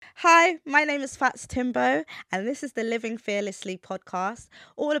Hi, my name is Fats Timbo, and this is the Living Fearlessly podcast,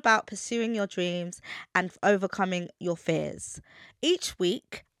 all about pursuing your dreams and overcoming your fears. Each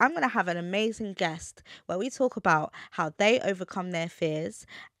week, I'm going to have an amazing guest where we talk about how they overcome their fears,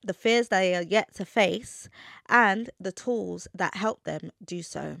 the fears they are yet to face, and the tools that help them do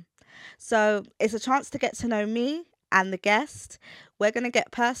so. So it's a chance to get to know me and the guest. We're going to get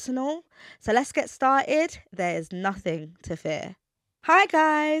personal. So let's get started. There is nothing to fear. Hi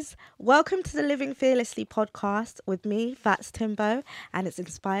guys, welcome to the Living Fearlessly podcast with me, Fats Timbo, and it's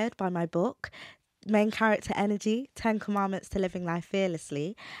inspired by my book, Main Character Energy, 10 Commandments to Living Life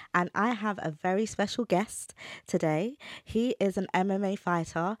Fearlessly. And I have a very special guest today. He is an MMA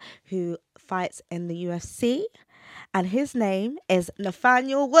fighter who fights in the UFC, and his name is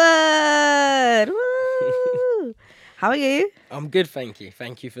Nathaniel Wood. Woo! How are you? I'm good, thank you.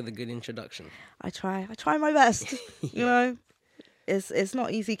 Thank you for the good introduction. I try my best, you know. It's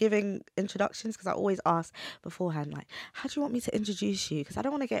not easy giving introductions because I always ask beforehand, like, how do you want me to introduce you? Because I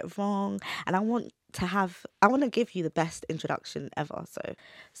don't want to get it wrong, and I want to give you the best introduction ever.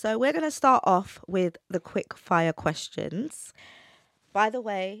 So we're going to start off with the quick fire questions. By the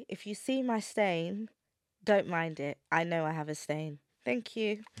way, if you see my stain, don't mind it. I know I have a stain. Thank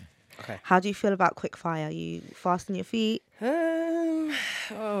you. Okay. How do you feel about quick fire? You fast on your feet?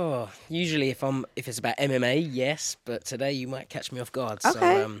 Usually if it's about MMA, yes, but today you might catch me off guard.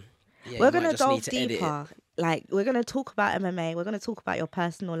 Okay. So, We're going to delve deeper. Like, we're going to talk about MMA. We're going to talk about your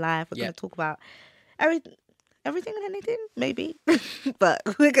personal life. We're going to talk about everything and anything, maybe. But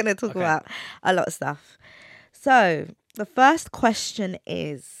we're going to talk about a lot of stuff. So, the first question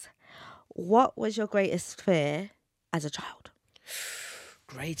is, what was your greatest fear as a child?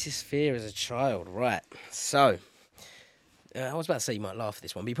 Greatest fear as a child, right. So, I was about to say you might laugh at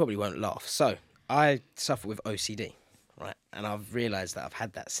this one, but you probably won't laugh. So, I suffer with OCD, right? And I've realised that I've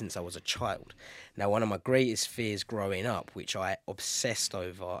had that since I was a child. Now, one of my greatest fears growing up, which I obsessed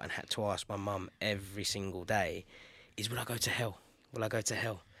over and had to ask my mum every single day, is will I go to hell? Will I go to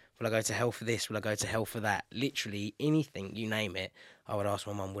hell? Will I go to hell for this? Will I go to hell for that? Literally anything, you name it, I would ask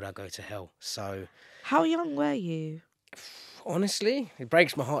my mum, would I go to hell? So... How young were you? Honestly, it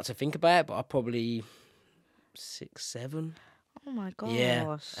breaks my heart to think about it, but I'm probably 6, 7. Oh my gosh.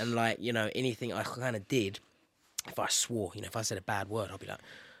 Yeah, and anything I kind of did, if I swore, if I said a bad word, I'd be like,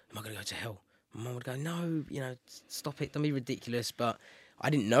 am I going to go to hell? My mum would go, no, stop it, don't be ridiculous. But I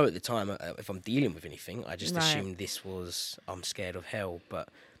didn't know at the time if I'm dealing with anything. I just assumed this was, I'm scared of hell, but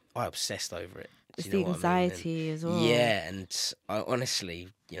I obsessed over it. It's the anxiety as well. Yeah, and I honestly,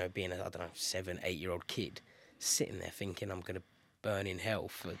 being a, 7, 8-year-old kid, sitting there thinking I'm going to burn in hell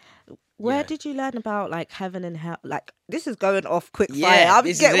for... Where did you learn about, like, heaven and hell? Like, this is going off quick fire. Yeah,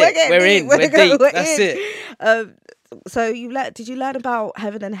 we're in. That's it. So did you learn about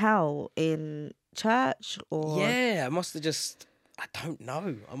heaven and hell in church or? Yeah, I must have just... I don't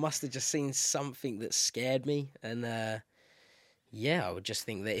know. I must have just seen something that scared me. And, I would just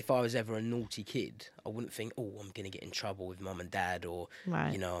think that if I was ever a naughty kid, I wouldn't think, oh, I'm going to get in trouble with mum and dad or,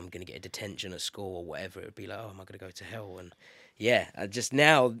 I'm going to get a detention at school or whatever. It would be like, oh, am I going to go to hell? And, I just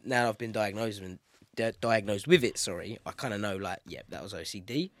now I've been diagnosed with it, I kind of know, that was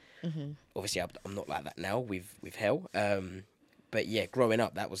OCD. Mm-hmm. Obviously, I'm not like that now with hell. But growing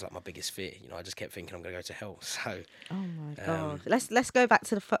up, that was like my biggest fear. I just kept thinking I'm going to go to hell. So, oh my god, let's go back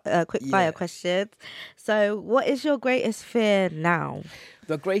to the quick fire questions. So, what is your greatest fear now?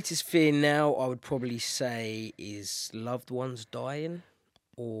 The greatest fear now, I would probably say, is loved ones dying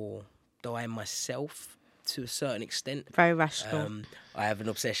or dying myself to a certain extent. Very rational. I have an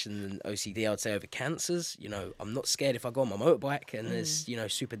obsession in OCD, I would say, over cancers. I'm not scared if I go on my motorbike and there's,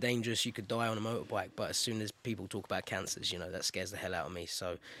 super dangerous, you could die on a motorbike. But as soon as people talk about cancers, that scares the hell out of me.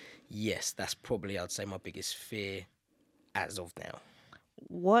 So, yes, that's probably, I'd say, my biggest fear as of now.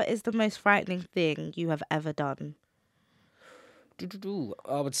 What is the most frightening thing you have ever done?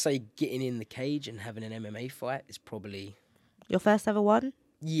 I would say getting in the cage and having an MMA fight is probably... Your first ever one?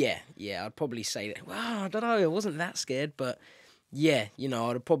 Yeah, I'd probably say that. Well, I don't know, I wasn't that scared, but I'd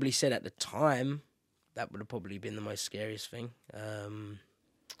have probably said at the time that would have probably been the most scariest thing.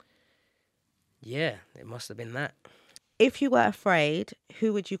 It must have been that. If you were afraid,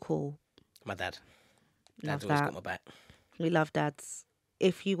 who would you call? My dad. Dad's always got my back. We love dads.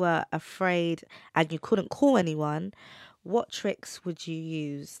 If you were afraid and you couldn't call anyone, what tricks would you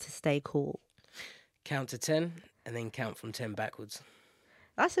use to stay cool? Count to 10 and then count from 10 backwards.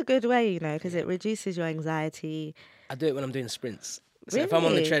 That's a good way, because it reduces your anxiety. I do it when I'm doing sprints. So really? If I'm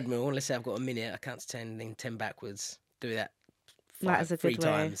on the treadmill, let's say I've got a minute, I count to 10, then 10 backwards. Do that 3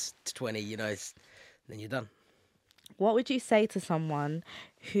 times to 20, then you're done. What would you say to someone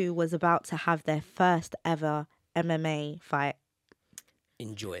who was about to have their first ever MMA fight?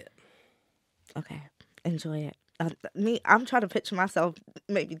 Enjoy it. Okay, enjoy it. I'm trying to picture myself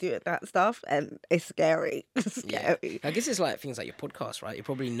maybe doing that stuff, and it's scary. It's Yeah. scary. I guess it's like things like your podcast, right? You're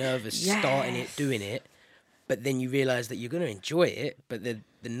probably nervous starting it, Yes. doing it, but then you realise that you're going to enjoy it, but the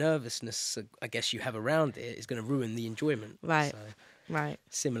nervousness, I guess, you have around it is going to ruin the enjoyment. Right. So, Right.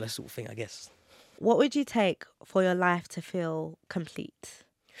 similar sort of thing, I guess. What would you take for your life to feel complete?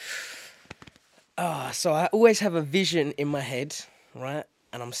 So I always have a vision in my head, right?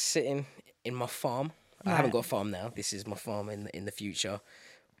 And I'm sitting in my farm. I haven't Right. got a farm now. This is my farm in the future,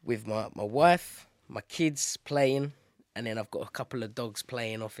 with my wife, my kids playing, and then I've got a couple of dogs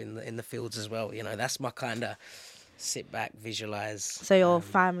playing off in the fields as well. You know, that's my kind of sit back, visualize. So you're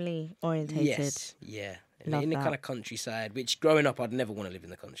family orientated. Yes, yeah. Love In the that. kind of countryside, which growing up I'd never want to live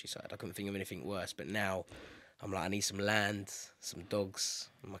in the countryside. I couldn't think of anything worse. But now I'm like, I need some land, some dogs,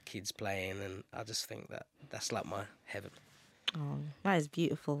 and my kids playing, and I just think that that's like my heaven. Oh, that is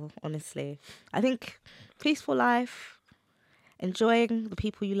beautiful, honestly. I think peaceful life, enjoying the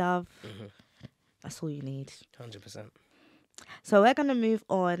people you love, that's all you need. 100%. So we're going to move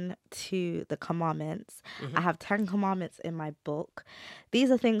on to the commandments. I have 10 commandments in my book. These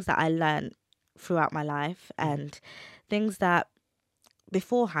are things that I learned throughout my life and things that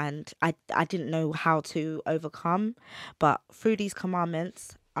beforehand I didn't know how to overcome. But through these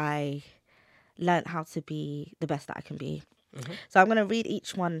commandments, I learned how to be the best that I can be. So I'm going to read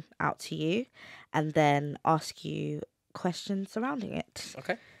each one out to you and then ask you questions surrounding it.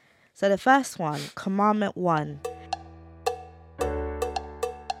 Okay. So the first one, commandment 1.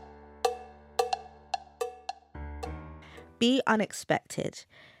 Be unexpected.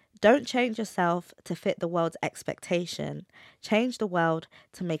 Don't change yourself to fit the world's expectation. Change the world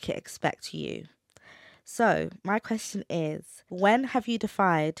to make it expect you. So my question is, when have you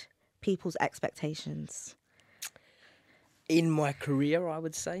defied people's expectations? In my career, I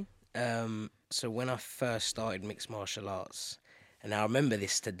would say. So when I first started mixed martial arts, and I remember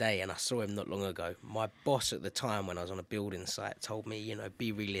this today, and I saw him not long ago. My boss at the time, when I was on a building site, told me, you know,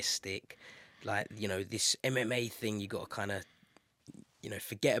 be realistic. Like, you know, this MMA thing, you got to kind of, you know,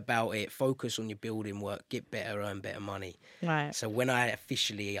 forget about it, focus on your building work, get better, earn better money. Right. So when I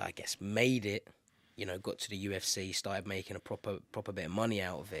officially, I guess, made it, you know, got to the UFC, started making a proper bit of money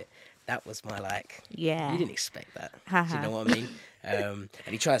out of it, that was my, like, Yeah. you didn't expect that. Do you know what I mean? And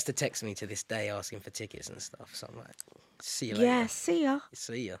he tries to text me to this day asking for tickets and stuff. So I'm like, see you later. Yeah, see ya.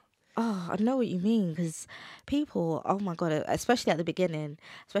 See ya. Oh, I know what you mean, because people, oh my God, especially at the beginning,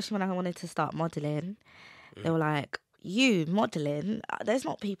 especially when I wanted to start modelling, they were like, you modelling? There's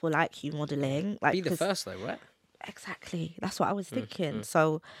not people like you modelling. Like, Be the first though, right? Exactly. That's what I was thinking.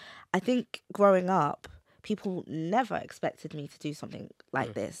 So I think growing up, people never expected me to do something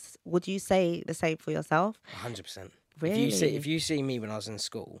like this. Would you say the same for yourself? 100%. Really? If you see me when I was in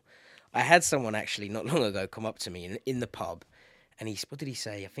school, I had someone actually not long ago come up to me in the pub, and what did he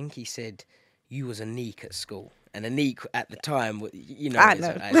say? I think he said, you was a neek at school. And a neek at the time, you know, I is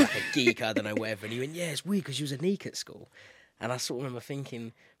know. like a geek, I don't know, whatever. And he went, yeah, it's weird because you was a neek at school. And I sort of remember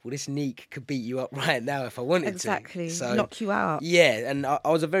thinking, well, this neek could beat you up right now if I wanted Exactly. to. So, knock you out. yeah, and I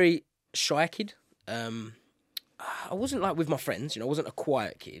was a very shy kid. I wasn't like with my friends, you know, I wasn't a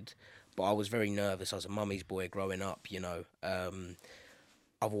quiet kid, but I was very nervous. I was a mummy's boy growing up, you know.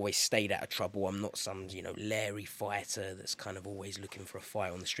 I've always stayed out of trouble. I'm not some, you know, Larry fighter that's kind of always looking for a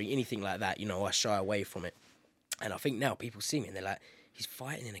fight on the street. Anything like that, you know, I shy away from it. And I think now people see me and they're like, he's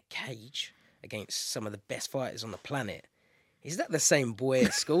fighting in a cage against some of the best fighters on the planet. Is that the same boy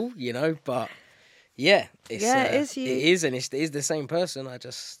at school, you know? But yeah, It is you. It is, and it is the same person. I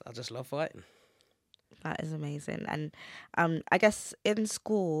just love fighting. That is amazing. And I guess in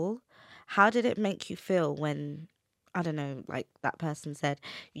school, how did it make you feel when, I don't know, like that person said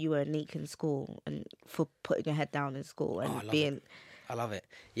you were a neek in school and for putting your head down in school and I love it.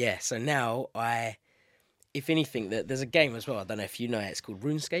 Yeah, so now if anything, there's a game as well. I don't know if you know it. It's called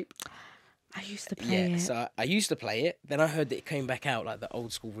RuneScape. I used to play it. So I used to play it. Then I heard that it came back out, like the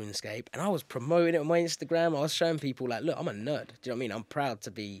old school RuneScape, and I was promoting it on my Instagram. I was showing people, like, look, I'm a nerd. Do you know what I mean? I'm proud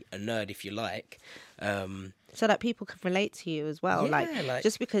to be a nerd, if you like. So that people can relate to you as well. Yeah, like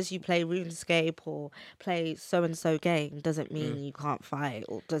just because you play RuneScape or play so-and-so game doesn't mean you can't fight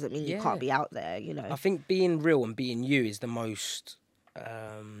or doesn't mean you can't be out there, you know. I think being real and being you is the most...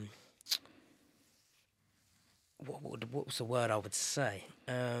 what's the word I would say?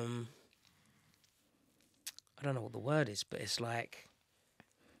 I don't know what the word is, but it's like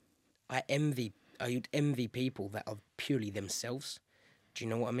I would envy people that are purely themselves. Do you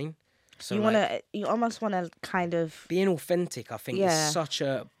know what I mean? So you almost want to kind of, being authentic, I think, is yeah. such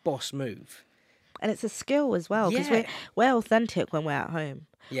a boss move. And it's a skill as well, because Yeah. we're authentic when we're at home.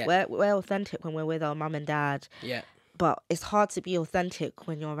 Yeah. We're authentic when we're with our mum and dad. Yeah. But it's hard to be authentic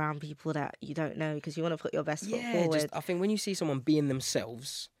when you're around people that you don't know, because you want to put your best foot forward. I think when you see someone being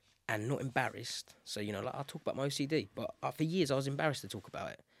themselves and not embarrassed, so, you know, like, I talk about my OCD, but for years I was embarrassed to talk about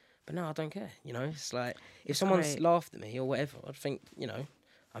it. But now I don't care, you know? It's like, if someone's laughed at me or whatever, I'd think, you know,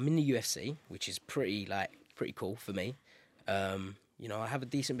 I'm in the UFC, which is pretty cool for me. You know, I have a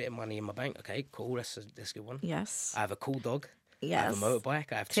decent bit of money in my bank. Okay, cool, that's a good one. Yes. I have a cool dog. Yes. I have a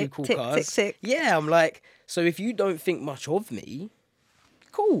motorbike. I have two cool tick, cars. Tick. Yeah, I'm like, so if you don't think much of me,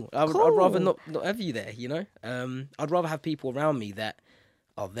 cool. I'd rather not have you there, you know? I'd rather have people around me that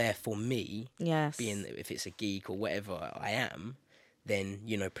are there for me. Yes. Being, if it's a geek or whatever I am, then,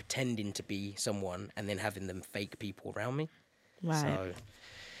 you know, pretending to be someone and then having them fake people around me. Right. So,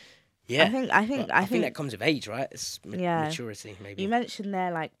 yeah. I think that comes with age, right? It's maturity, maybe. You mentioned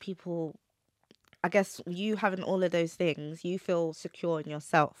there, like, people, I guess you having all of those things, you feel secure in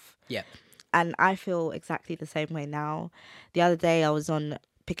yourself. Yeah. And I feel exactly the same way now. The other day I was on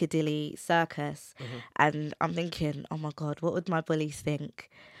Piccadilly Circus, and I'm thinking, oh my God, what would my bullies think?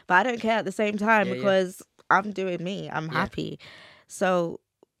 But I don't care at the same time, because I'm doing me. I'm happy. So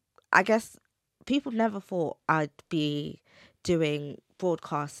I guess people never thought I'd be doing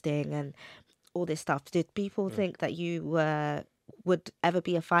broadcasting and all this stuff. Did people think that you would ever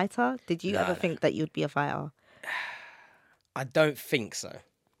be a fighter? Did you ever think that you'd be a fighter? I don't think so.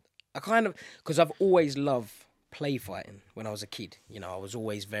 I kind of, because I've always loved play fighting when I was a kid. You know, I was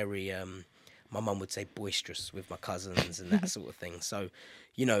always very, my mum would say, boisterous with my cousins and that sort of thing. So,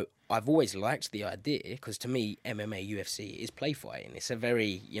 you know, I've always liked the idea, because to me, MMA, UFC is play fighting. It's a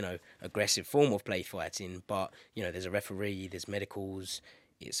very, you know, aggressive form of play fighting, but, you know, there's a referee, there's medicals,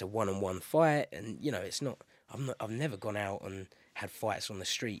 it's a one-on-one fight, and, you know, it's not, I've never gone out and had fights on the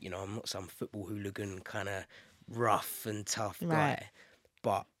street, you know, I'm not some football hooligan kind of rough and tough guy,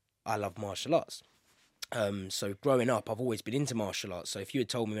 but I love martial arts. So growing up, I've always been into martial arts. So if you had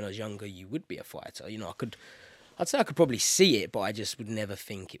told me when I was younger you would be a fighter, you know, I'd say I could probably see it, but I just would never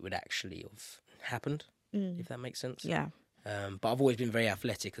think it would actually have happened, if that makes sense. Yeah. But I've always been very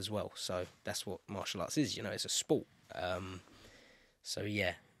athletic as well. So that's what martial arts is, you know, it's a sport. So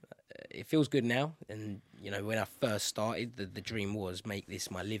yeah, it feels good now. And, you know, when I first started, the dream was make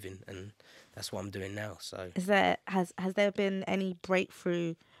this my living, and that's what I'm doing now. So has there been any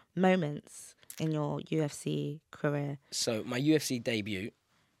breakthrough moments in your UFC career? So my UFC debut,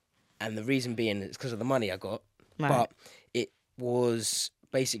 and the reason being is because of the money I got, but it was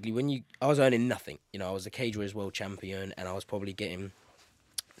basically I was earning nothing. You know, I was a Cage Warriors world champion, and I was probably getting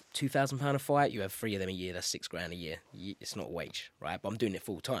 £2,000 a fight. You have 3 of them a year, that's £6,000 a year. It's not a wage, right? But I'm doing it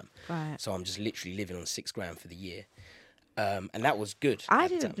full time. Right. So I'm just literally living on £6,000 for the year. And that was good. I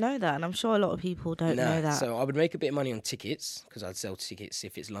didn't know that, and I'm sure a lot of people don't know that. So I would make a bit of money on tickets, because I'd sell tickets.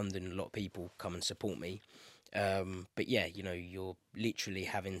 If it's London, a lot of people come and support me. But yeah, you know, you're literally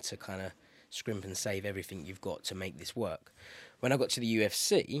having to kind of scrimp and save everything you've got to make this work. When I got to the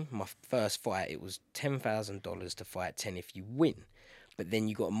UFC, my first fight, it was $10,000 to fight 10 if you win. But then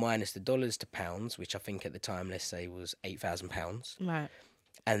you got to minus the dollars to pounds, which I think at the time, let's say, was £8,000. Right.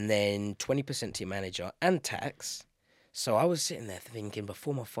 And then 20% to your manager and tax. So I was sitting there thinking,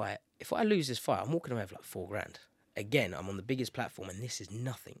 before my fight, if I lose this fight, I'm walking away with like £4,000. Again, I'm on the biggest platform, and this is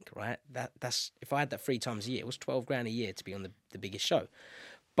nothing, right? That's if I had that 3 times a year, it was £12,000 a year to be on the biggest show.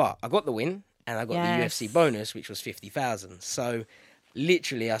 But I got the win, and I got the UFC bonus, which was 50,000. So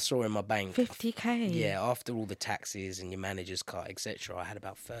literally, I saw in my bank 50k. Yeah, after all the taxes and your manager's cut, etc., I had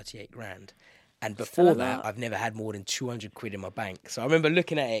about 38 grand. And before that, I've never had more than 200 quid in my bank. So I remember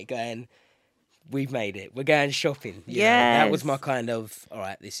looking at it, going, we've made it. We're going shopping. Yeah, that was my kind of, all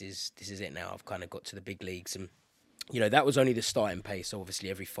right, this is it now. I've kind of got to the big leagues, and you know, that was only the starting pace. So obviously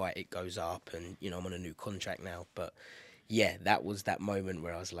every fight it goes up, and you know, I'm on a new contract now. But yeah, that was that moment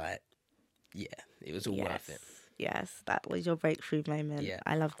where I was like, yeah, it was all worth it. Yes, that was your breakthrough moment. Yeah.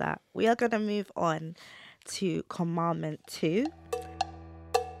 I love that. We are going to move on to Commandment 2.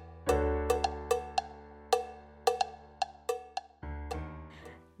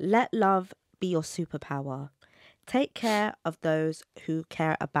 Let love be your superpower. Take care of those who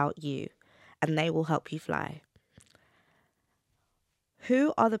care about you, and they will help you fly.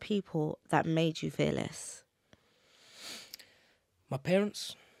 Who are the people that made you fearless? My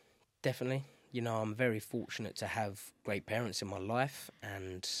parents, definitely. You know, I'm very fortunate to have great parents in my life,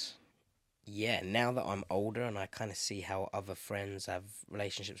 and yeah, now that I'm older and I kind of see how other friends have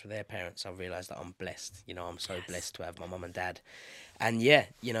relationships with their parents, I realise that I'm blessed. You know, I'm so Yes. blessed to have my mum and dad. And yeah,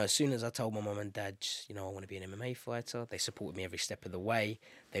 you know, as soon as I told my mum and dad, you know, I want to be an MMA fighter, they supported me every step of the way.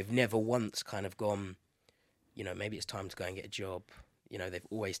 They've never once kind of gone, you know, maybe it's time to go and get a job. You know, they've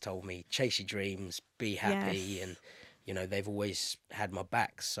always told me, chase your dreams, be happy. And, Yes. you know, they've always had my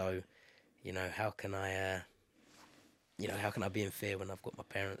back. So, you know, how can I be in fear when I've got my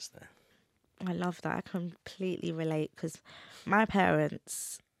parents there? I love that. I completely relate because my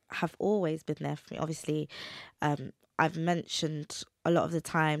parents have always been there for me. Obviously, I've mentioned a lot of the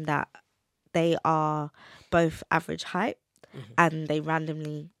time that they are both average height Hmm. and they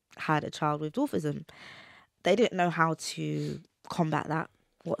randomly had a child with dwarfism. They didn't know how to combat that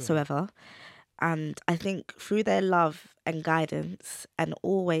Hmm. whatsoever. And I think through their love and guidance and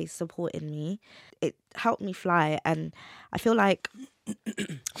always supporting me, it helped me fly. And I feel like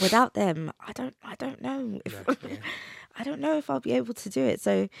without them, I don't know if No, yeah. I don't know if I'll be able to do it.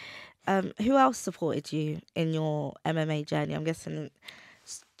 So, who else supported you in your MMA journey? I'm guessing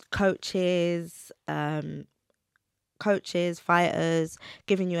coaches, fighters,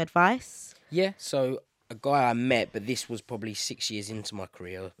 giving you advice. Yeah, so a guy I met, but this was probably 6 years into my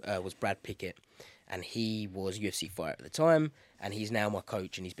career, was Brad Pickett. And he was UFC fighter at the time, and he's now my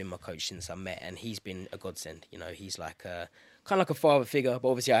coach, and he's been my coach since I met, and he's been a godsend. You know, he's like kind of like a father figure, but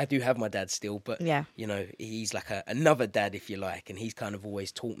obviously I do have my dad still, but Yeah, you know, he's like another dad, if you like, and he's kind of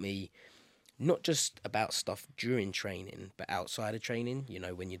always taught me not just about stuff during training, but outside of training, you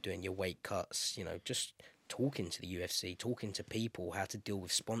know, when you're doing your weight cuts, you know, just talking to the UFC, talking to people, how to deal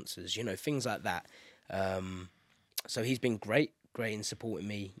with sponsors, you know, things like that. So he's been great in supporting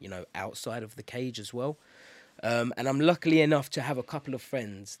me, you know, outside of the cage as well. And I'm lucky enough to have a couple of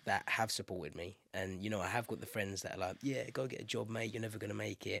friends that have supported me. And, you know, I have got the friends that are like, yeah, go get a job, mate, you're never going to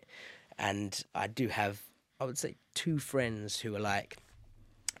make it. And I do have, I would say, two friends who are like,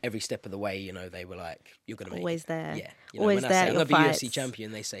 every step of the way, you know, they were like, "You're gonna make it." always there, Yeah, you know, always when I there say at I'm your gonna be UFC fights.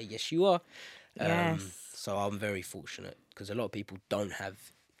 champion, they say, "Yes, you are." Yes. So I'm very fortunate because a lot of people don't have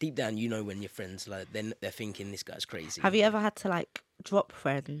deep down. You know, when your friends like they're thinking this guy's Have crazy. you ever had to like drop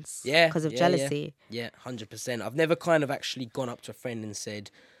friends Yeah, because of yeah, yeah, jealousy? yeah, 100%. I've never kind of actually gone up to a friend and said,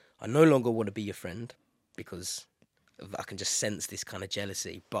 "I no longer want to be your friend," because I can just sense this kind of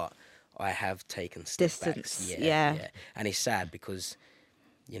jealousy. But I have taken step backs. Distance. Yeah, Yeah. yeah, and it's sad because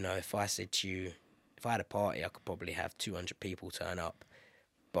you know, if I said to you, if I had a party, I could probably have 200 people turn up.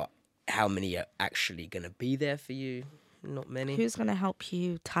 But how many are actually going to be there for you? Not many. Who's gonna help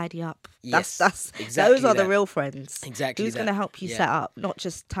you tidy up? That's Yes, that's those exactly are the that. real friends. Exactly Who's gonna that. help you Yeah, set up, not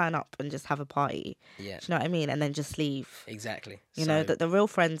just turn up and just have a party. yeah, Do you know what I mean? And then just leave. exactly. You know So that the real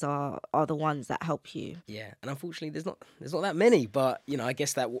friends are the ones that help you. yeah, and unfortunately, there's not that many. But you know, I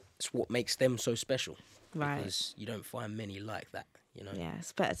guess that's what makes them so special Right. because you don't find many like that. You know. Yeah,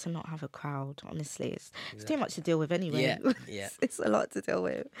 it's better to not have a crowd. Honestly, it's too Exactly. much to deal with anyway. Yeah, yeah. It's a lot to deal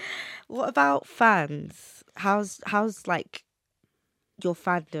with. What about fans? How's like your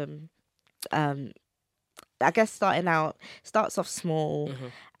fandom? Um, I guess starts off small, Hmm.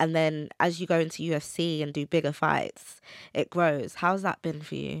 and then as you go into UFC and do bigger fights, it grows. How's that been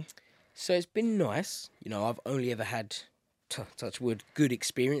for you? So it's been nice. You know, I've only ever had, touch wood, good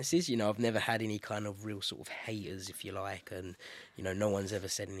experiences. You know, I've never had any kind of real sort of haters, if you like. And, you know, no one's ever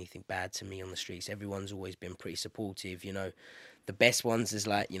said anything bad to me on the streets. Everyone's always been pretty supportive. You know, the best ones is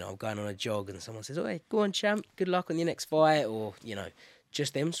like, you know, I'm going on a jog and someone says, "Oh, hey, go on, champ. Good luck on your next fight." Or, you know,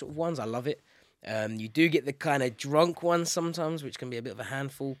 just them sort of ones. I love it. You do get the kind of drunk ones sometimes, which can be a bit of a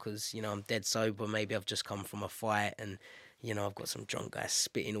handful because, you know, I'm dead sober. Maybe I've just come from a fight and, you know, I've got some drunk guy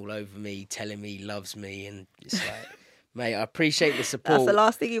spitting all over me, telling me he loves me. And it's like, mate, I appreciate the That's the support,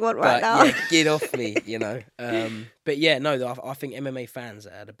 last thing you want right but now. yeah, get off me, you know. But yeah, no, I think MMA fans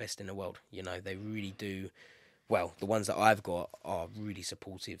are the best in the world. You know, they really do. Well, the ones that I've got are really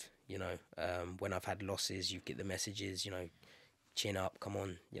supportive. You know, when I've had losses, you get the messages, you know, chin up, come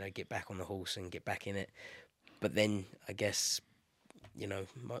on, you know, get back on the horse and get back in it. But then I guess, you know,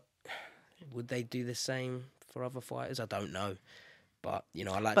 would they do the same for other fighters? I don't know. But, you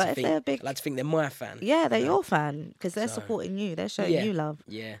know, But if they're I like to think they're my fan. yeah, they're You know? your fan because they're So supporting you. They're showing yeah, you love.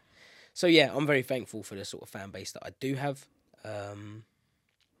 yeah. So yeah, I'm very thankful for the sort of fan base that I do have.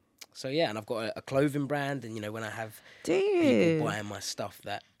 So yeah, and I've got a clothing brand, and you know, when I have Do people you? buying my stuff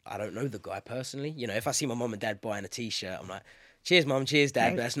that I don't know the guy personally, you know, if I see my mum and dad buying a T-shirt, I'm like, "Cheers, mum, cheers,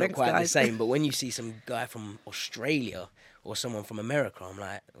 dad." But that's not Thanks, quite the guys. same. But when you see some guy from Australia or someone from America, I'm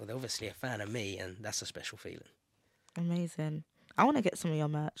like, well, they're obviously a fan of me, and that's a special feeling. Amazing. I want to get some of your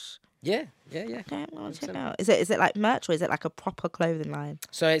merch. Yeah, yeah, yeah. Okay, I'm gonna check it 100%. out. Is it like merch or is it like a proper clothing line?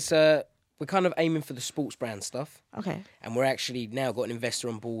 So it's we're kind of aiming for the sports brand stuff. Okay. And we're actually now got an investor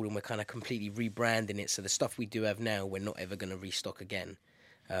on board, and we're kind of completely rebranding it. So the stuff we do have now, we're not ever going to restock again.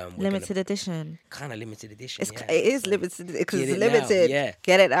 Limited edition. Kind of limited edition. It is limited because it's it limited. now, yeah.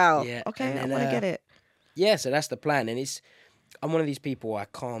 Get it out. Yeah. Okay, Then, I want to get it. Yeah, so that's the plan. And I'm one of these people, I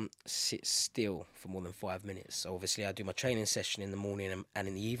can't sit still for more than 5 minutes. So obviously I do my training session in the morning and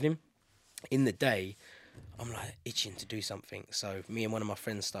in the evening. In the day, I'm like itching to do something. So me and one of my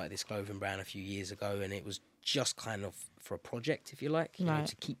friends started this clothing brand a few years ago, and it was just kind of for a project, if you like, you know,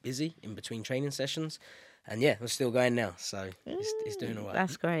 to keep busy in between training sessions. And yeah, we're still going now, so it's doing all right.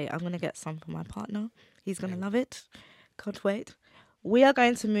 That's great. I'm going to get some for my partner. He's going to love it. Can't wait. We are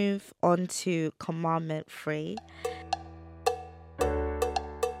going to move on to commandment 3.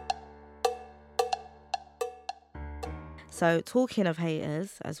 So talking of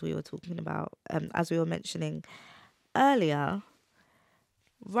haters, as we were talking about, as we were mentioning earlier,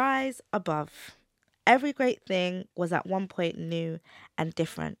 rise above. Every great thing was at one point new and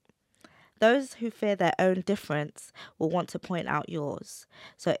different. Those who fear their own difference will want to point out yours.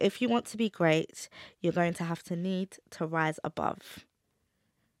 So if you want to be great, you're going to have to need to rise above.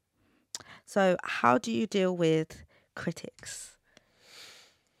 So how do you deal with critics?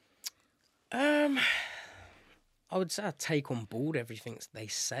 I would say I take on board everything they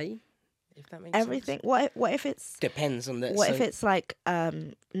say, if that makes Everything? sense. What if it's... Depends on the... What if it's like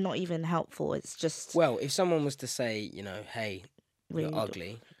not even helpful? It's just... Well, if someone was to say, you know, hey... Rude. You're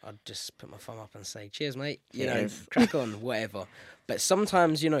ugly, I'd just put my thumb up and say, cheers, mate. You know, crack on, whatever. But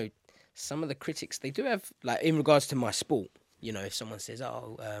sometimes, you know, some of the critics, they do have, like, in regards to my sport, you know, if someone says,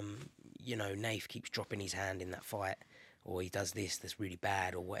 you know, Nath keeps dropping his hand in that fight, or he does this that's really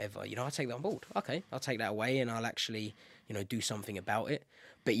bad, or whatever, you know, I'll take that on board. Okay, I'll take that away, and I'll actually, you know, do something about it.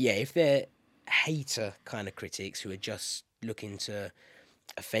 But yeah, if they're hater kind of critics who are just looking to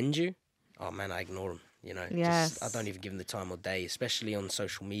offend you, oh man, I ignore them. You know, yes. I don't even give them the time of day, especially on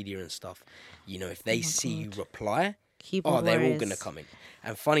social media and stuff. You know, if they see you reply, they're all going to come in.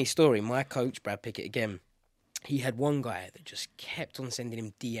 And funny story, my coach, Brad Pickett, again, he had one guy that just kept on sending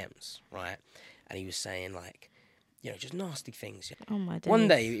him DMs, right? And he was saying, like, you know, just nasty things. Oh, my days. One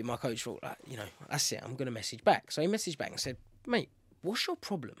day, my coach thought, like, you know, that's it, I'm going to message back. So he messaged back and said, mate, what's your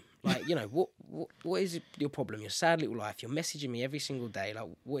problem? Like, you know, what is your problem? Your sad little life. You're messaging me every single day. Like,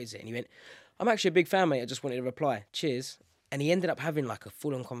 what is it? And he went, I'm actually a big fan, mate. I just wanted to reply. Cheers. And he ended up having like a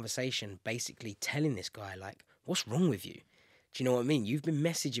full-on conversation, basically telling this guy, like, what's wrong with you? Do you know what I mean? You've been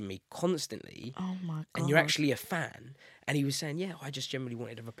messaging me constantly. Oh, my God. And you're actually a fan. And he was saying, yeah, I just generally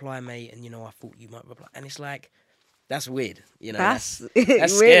wanted to reply, mate. And, you know, I thought you might reply. And it's like, that's weird. You know, that's really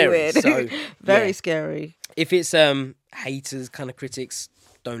scary. Weird. So, Very scary. If it's haters, kind of critics,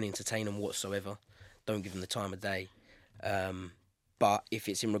 don't entertain them whatsoever. Don't give them the time of day. But if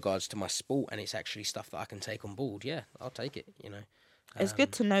it's in regards to my sport and it's actually stuff that I can take on board, yeah, I'll take it, you know. It's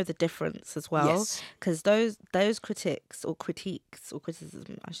good to know the difference as well. Because those critiques or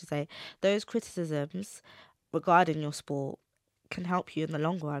criticism, I should say, those criticisms regarding your sport can help you in the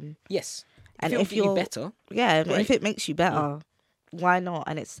long run. Yes. And if you're better. Yeah, great. If it makes you better. Why not?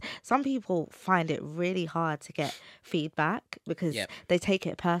 And it's some people find it really hard to get feedback because they take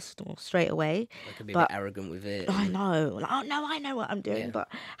it personal straight away. They could be a bit arrogant with it. I know. Like, oh no, I know what I'm doing. But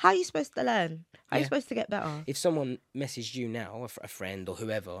how are you supposed to learn? How are you supposed to get better? If someone messaged you now, a friend or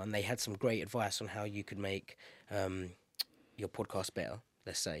whoever, and they had some great advice on how you could make your podcast better,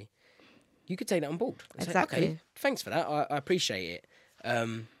 let's say, you could take that on board. Exactly. Say, okay, thanks for that. I appreciate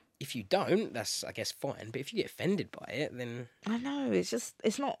it. If you don't, that's, I guess, fine. But if you get offended by it, then... I know.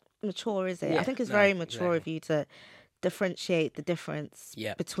 It's not mature, is it? I think it's very mature of you to differentiate the difference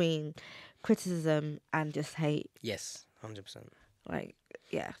between criticism and just hate. Yes, 100%. Like,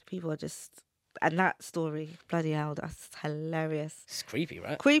 yeah, people are just... And that story, bloody hell, that's hilarious. It's creepy,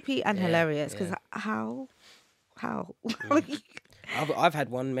 right? Creepy and hilarious. Because how? I've had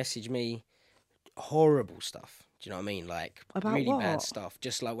one message me horrible stuff. Do you know what I mean? Like, about really what? Bad stuff.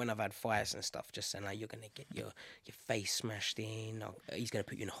 Just like when I've had fights and stuff, just saying, like, you're going to get your face smashed in, or he's going to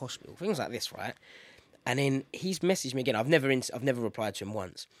put you in a hospital. Things like this, right? And then he's messaged me again. I've never replied to him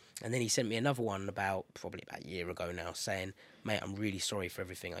once. And then he sent me another one probably about a year ago now, saying, mate, I'm really sorry for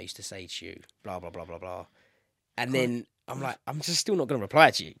everything I used to say to you, blah, blah, blah, blah, blah. And then I'm like, I'm just still not going to reply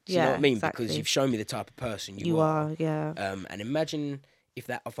to you. Do you know what I mean? Exactly. Because you've shown me the type of person you are. And imagine if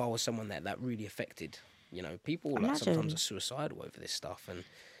I was someone that really affected. You know, people like sometimes are suicidal over this stuff, and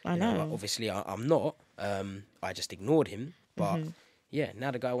I know. Like, obviously, I'm not. I just ignored him, but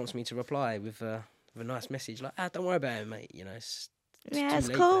now the guy wants me to reply with a nice message, like, don't worry about it, mate. You know, it's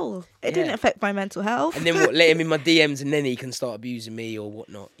cool. It didn't affect my mental health. And then let him in my DMs, and then he can start abusing me or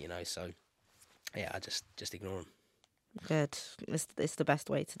whatnot. You know, so yeah, I just ignore them. Good. It's the best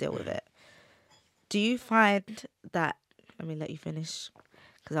way to deal with it. Do you find that? Let me let you finish,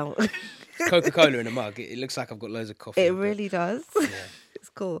 because It's Coca-Cola in a mug. It looks like I've got loads of coffee. it but really does. yeah. It's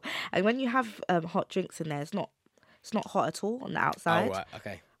cool. And when you have hot drinks in there, it's not hot at all on the Oh outside. right,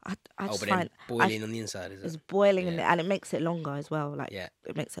 okay. I just But find then boiling on the inside, is it's it? boiling in Yeah. there, and it makes it longer as well. Like Yeah.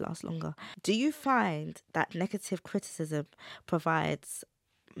 it makes it last longer. Do you find that negative criticism provides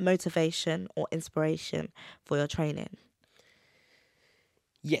motivation or inspiration for your training?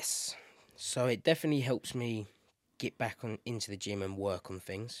 Yes. So it definitely helps me get back into the gym and work on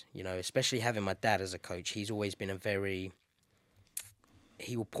things. You know, especially having my dad as a coach. He's always been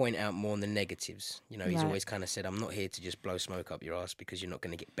he will point out more on the negatives. You know, he's Right. always kind of said, I'm not here to just blow smoke up your ass because you're not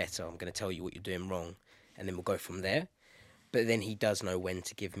going to get better. I'm going to tell you what you're doing wrong, and then we'll go from there. But then he does know when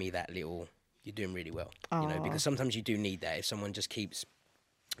to give me that little, you're doing really well. You know, because sometimes you do need that. If someone just keeps,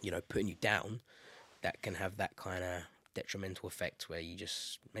 putting you down, that can have that kind of detrimental effect where you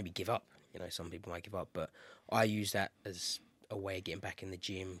just maybe give up. You know, some people might give up, but I use that as a way of getting back in the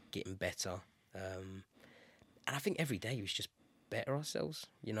gym, getting better. And I think every day we should just better ourselves.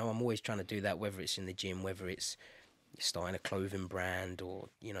 You know, I'm always trying to do that, whether it's in the gym, whether it's starting a clothing brand or,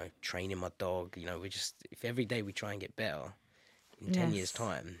 training my dog. You know, if every day we try and get better, in 10 years' Yes.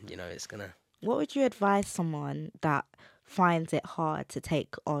 time, it's going to... What would you advise someone that finds it hard to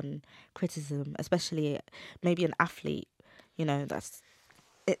take on criticism, especially maybe an athlete?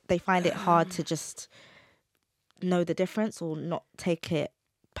 They find it hard to just know the difference or not take it Is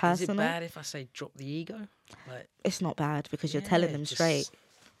it personal. bad if I say drop the ego? Like, It's not bad because you're telling them straight.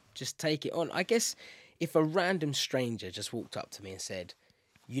 Just take it on. I guess if a random stranger just walked up to me and said,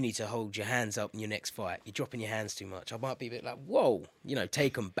 you need to hold your hands up in your next fight, you're dropping your hands too much, I might be a bit like, whoa,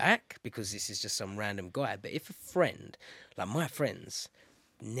 take them back because this is just some random guy. But if a friend, like my friends,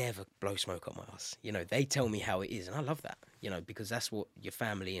 never blow smoke up my ass, they tell me how it is, and I love that, because that's what your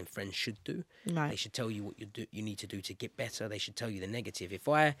family and friends should do. Right. They should tell you what you need to do to get better. They should tell you the negative. If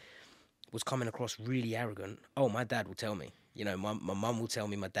I was coming across really arrogant, my dad will tell me. My mum will tell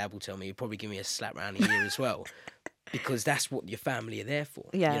me, my dad will tell me. He'll probably give me a slap round the ear as well, because that's what your family are there for.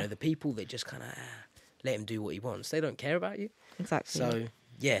 Yeah. The people that just kind of let him do what he wants, they don't care about you. Exactly. So,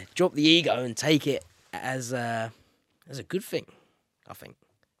 yeah, drop the ego and take it as a good thing, I think.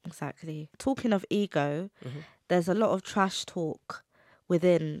 Exactly. Talking of ego, there's a lot of trash talk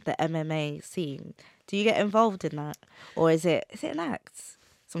within the MMA scene. Do you get involved in that, or is it an act?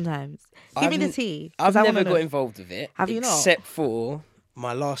 Sometimes. Give me the tea. I've never got involved with it. Have you not? Except for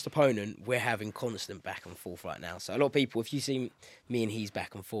my last opponent, we're having constant back and forth right now. So a lot of people, if you see me and he's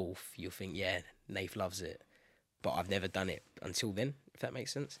back and forth, you'll think, yeah, Nath loves it. But I've never done it until then, if that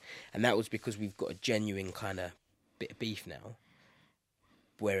makes sense. And that was because we've got a genuine kind of bit of beef now.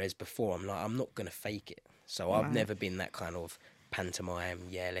 Whereas before, I'm not going to fake it. So I've never been that kind of pantomime,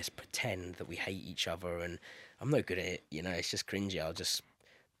 yeah, let's pretend that we hate each other. And I'm no good at it, it's just cringy.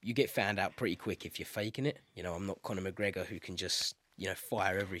 You get found out pretty quick if you're faking it. I'm not Conor McGregor who can just,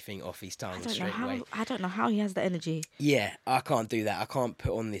 fire everything off his tongue straight away. I don't know how he has the energy. Yeah, I can't do that. I can't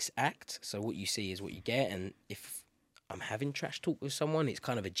put on this act. So what you see is what you get. And if I'm having trash talk with someone, it's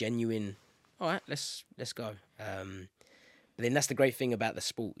kind of a genuine, all right, let's go. But then that's the great thing about the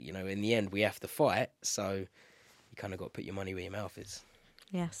sport. In the end, we have to fight. So you kind of got to put your money where your mouth is.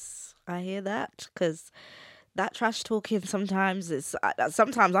 Yes, I hear that, because that trash talking sometimes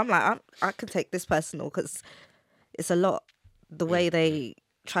sometimes I'm like, I can take this personal, because it's a lot. The way they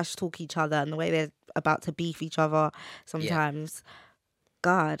trash talk each other and the way they're about to beef each other sometimes. Yeah.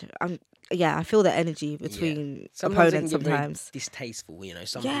 God, I feel the energy between opponents sometimes. Very distasteful,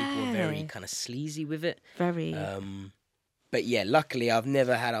 Some people are very kind of sleazy with it. Very. But yeah, luckily I've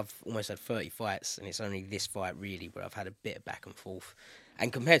almost had 30 fights, and it's only this fight really where I've had a bit of back and forth.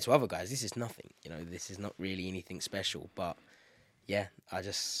 And compared to other guys, this is nothing. This is not really anything special. But yeah, I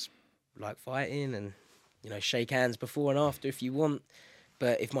just like fighting and, shake hands before and after if you want.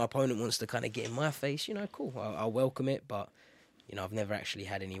 But if my opponent wants to kind of get in my face, cool, I'll welcome it. But, I've never actually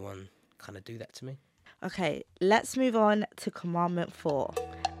had anyone kind of do that to me. Okay, let's move on to Commandment 4.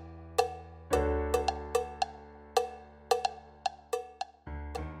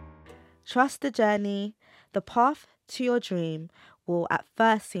 Trust the journey. The path to your dream will at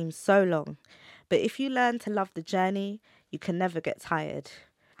first seem so long, but if you learn to love the journey, you can never get tired.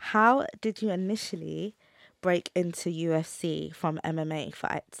 How did you initially break into UFC from MMA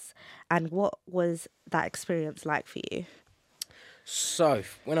fights, and what was that experience like for you? So,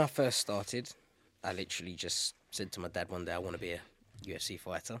 when I first started, I literally just said to my dad one day, I want to be a UFC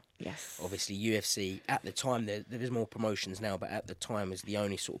fighter. Yes. Obviously, UFC, at the time, there is more promotions now, but at the time was the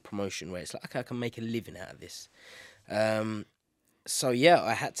only sort of promotion where it's like, okay, I can make a living out of this. So, yeah,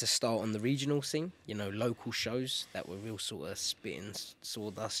 I had to start on the regional scene, local shows that were real sort of spitting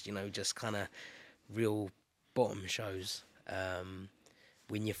sawdust, just kind of real bottom shows.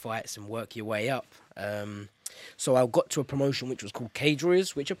 Win your fights and work your way up. So I got to a promotion which was called Cage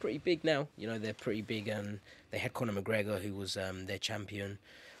Warriors, which are pretty big now. They're pretty big, and they had Conor McGregor, who was their champion.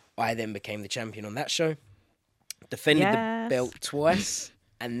 I then became the champion on that show, defended the belt twice,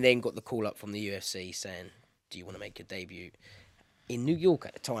 and then got the call up from the UFC saying, do you want to make your debut in New York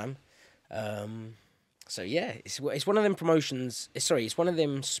at the time? So yeah, it's one of them promotions. It's one of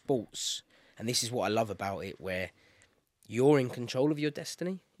them sports, and this is what I love about it, where you're in control of your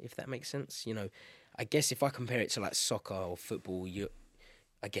destiny, if that makes sense. I guess if I compare it to like soccer or football,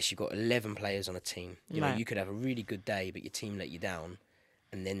 I guess you've got 11 players on a team. You could have a really good day, but your team let you down,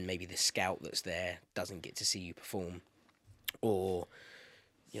 and then maybe the scout that's there doesn't get to see you perform, or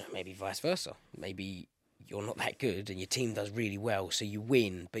maybe vice versa. Maybe you're not that good and your team does really well, so you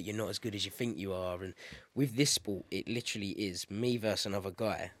win, but you're not as good as you think you are. And with this sport, it literally is me versus another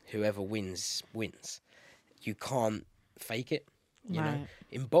guy. Whoever wins, wins. You can't fake it. You know,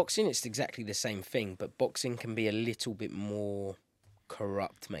 in boxing, it's exactly the same thing, but boxing can be a little bit more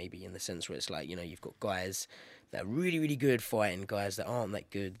corrupt, maybe, in the sense where it's like, you've got guys that are really, really good fighting, guys that aren't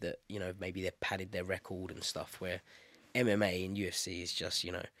that good, that, maybe they've padded their record and stuff, where MMA and UFC is just,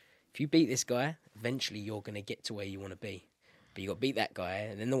 if you beat this guy, eventually you're going to get to where you want to be. But you got to beat that guy,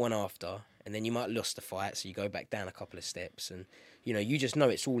 and then the one after, and then you might have lost the fight, so you go back down a couple of steps, and, you just know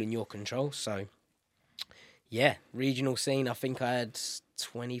it's all in your control. So, yeah, regional scene, I think I had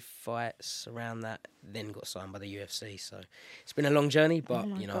 20 fights around that, then got signed by the UFC. So it's been a long journey, but,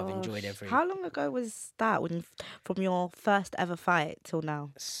 I've enjoyed every... How long ago was that, from your first ever fight till now?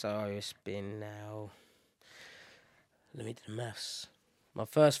 So it's been now... Let me do the maths. My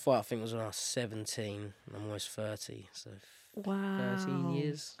first fight, I think, was when I was 17, and I'm almost 30, so 13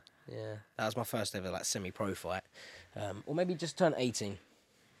 years. Yeah, that was my first ever semi-pro fight, or maybe just turned 18.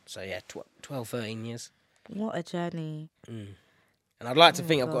 So yeah, 12, 13 years. What a journey! And I'd like to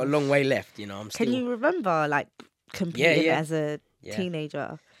think I've got a long way left. I'm still... Can you remember competing as a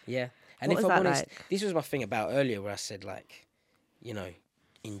teenager? Yeah, and if I'm honest, this was my thing about earlier, where I said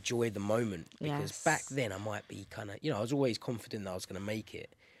enjoy the moment, because back then I might be kind of, I was always confident that I was going to make it,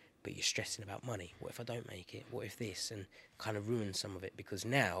 but you're stressing about money. What if I don't make it? What if this? And kind of ruin some of it, because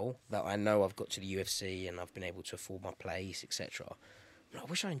now that I know I've got to the UFC and I've been able to afford my place, etc., I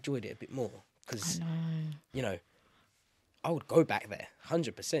wish I enjoyed it a bit more, because, I would go back there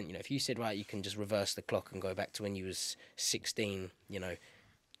 100%. If you said, right, you can just reverse the clock and go back to when you was 16,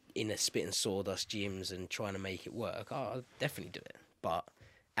 in a spit and sawdust gyms and trying to make it work, I'd definitely do it. But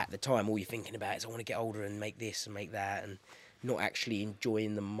at the time, all you're thinking about is I want to get older and make this and make that, and not actually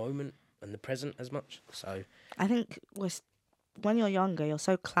enjoying the moment and the present as much. So I think when you're younger, you're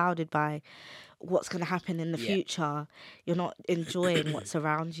so clouded by what's going to happen in the future. You're not enjoying what's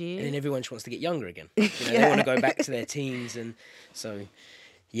around you. And then everyone just wants to get younger again. They want to go back to their teens. And so,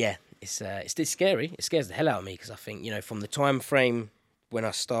 yeah, it's scary. It scares the hell out of me, because I think, from the time frame when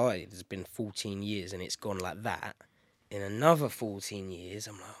I started, it's been 14 years and it's gone like that. In another 14 years,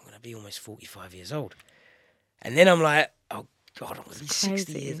 I'm going to be almost 45 years old. And then I'm like, oh, God, I'm going to be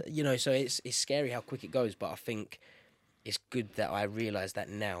 60 years. So it's scary how quick it goes. But I think it's good that I realise that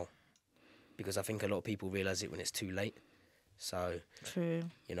now, because I think a lot of people realise it when it's too late. So, true.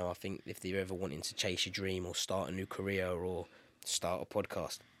 I think if you're ever wanting to chase your dream or start a new career or start a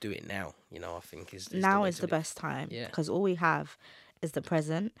podcast, do it now. I think now is the best time, because all we have is the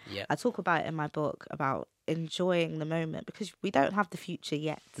present. Yeah. I talk about it in my book about enjoying the moment, because we don't have the future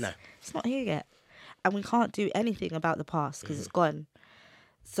yet. No. It's not here yet. And we can't do anything about the past, because it's gone.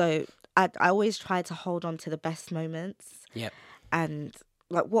 So I always try to hold on to the best moments. Yeah. And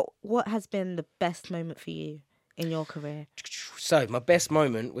what has been the best moment for you in your career? So my best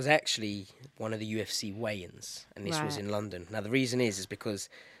moment was actually one of the UFC weigh-ins, and this was in London. Now the reason is because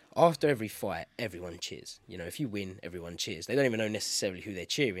after every fight, everyone cheers. If you win, everyone cheers. They don't even know necessarily who they're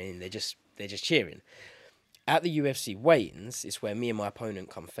cheering. They're just cheering. At the UFC weigh-ins, it's where me and my opponent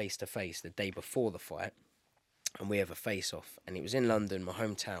come face to face the day before the fight, and we have a face-off. And it was in London, my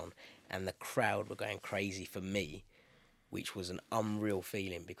hometown, and the crowd were going crazy for me, which was an unreal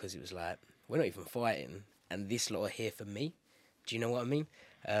feeling, because it was like, we're not even fighting, and this lot are here for me. Do you know what I mean?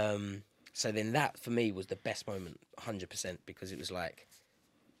 So then that, for me, was the best moment, 100%, because it was like,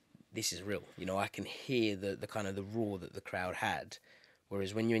 this is real. I can hear the kind of the roar that the crowd had.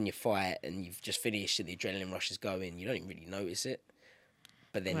 Whereas when you're in your fight and you've just finished and the adrenaline rush is going, you don't really notice it.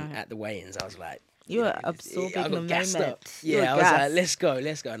 But then Right. at the weigh-ins, I was like, You were know, absorbing I the got gassed moment. up. You were Yeah, I was like, gassed. let's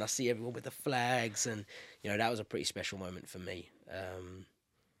go. And I see everyone with the flags, and that was a pretty special moment for me.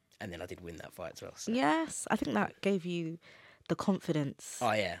 And then I did win that fight as well. So. Yes, I think that gave you the confidence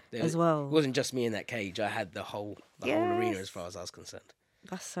Oh yeah, as well. It wasn't just me in that cage. I had the whole arena as far as I was concerned.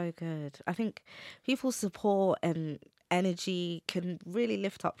 That's so good. I think people's support and energy can really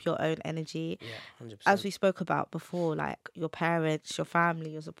lift up your own energy. Yeah, 100%. As we spoke about before, like your parents, your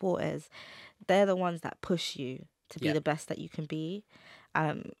family, your supporters, they're the ones that push you to be the best that you can be.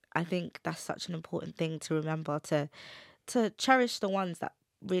 I think that's such an important thing to remember, to cherish the ones that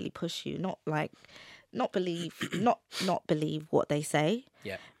really push you, not believe what they say.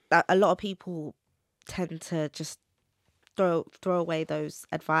 Yeah. That a lot of people tend to just throw away those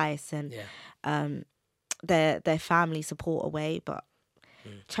advice and their family support away, but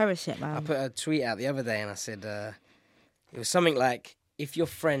cherish it, man. I put a tweet out the other day and I said it was something like, if your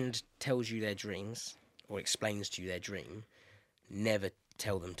friend tells you their dreams or explains to you their dream, never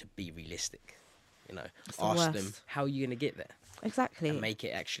tell them to be realistic. Ask them, how are you going to get there? Exactly. And make it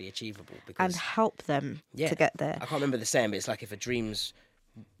actually achievable. Because, and help them to get there. I can't remember the saying, but it's like, if a dream's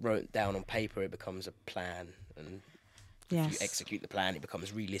wrote down on paper, it becomes a plan, and if you execute the plan, it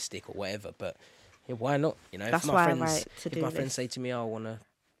becomes realistic or whatever. But why not? That's if why my I friends, write if my friends say to me, I want to,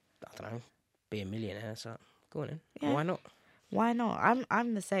 I don't know, be a millionaire, so go on in. Yeah. Why not? Why not?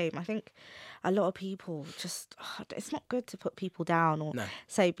 I'm the same. I think a lot of people just, it's not good to put people down or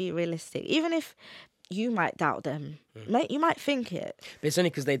say be realistic. Even if you might doubt them, you might think it. But it's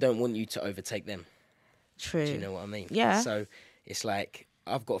only because they don't want you to overtake them. True. Do you know what I mean? Yeah. So it's like,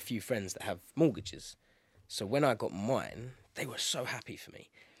 I've got a few friends that have mortgages. So when I got mine, they were so happy for me.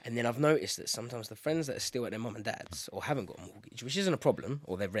 And then I've noticed that sometimes the friends that are still at their mum and dad's or haven't got a mortgage, which isn't a problem,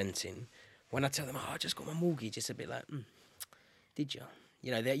 or they're renting, when I tell them, I just got my mortgage, it's a bit like, did you?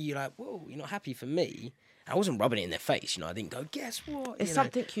 You're like, whoa, you're not happy for me. I wasn't rubbing it in their face, I didn't go, guess what? It's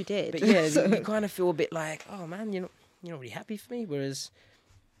something you did. But yeah, you kind of feel a bit like, oh man, you're not really happy for me. Whereas,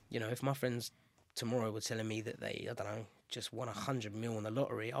 if my friends tomorrow were telling me that they, I don't know, just won 100 mil on the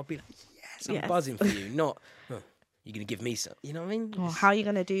lottery, I'll be like, yes, I'm buzzing for you. Not, you're going to give me some, you know what I mean? Oh, how are you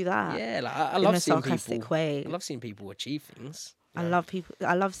going to do that? Yeah, like I love seeing sarcastic people. way. I love seeing people achieve things. I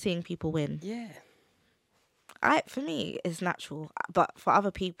love seeing people win. Yeah. For me, it's natural, but for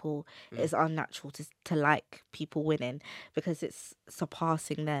other people, it's unnatural to like people winning because it's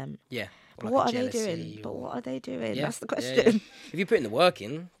surpassing them. Yeah. But what are they doing? Yeah, That's the question. Yeah. If you're putting the work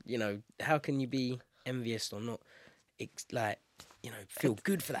in, how can you be envious or not? Feel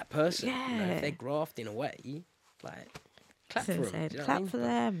good for that person. Yeah. If they're grafting away, clap It's for insane. them. Clap for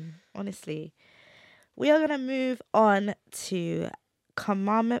them, honestly. We are going to move on to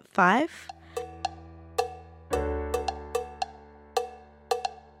Commandment 5.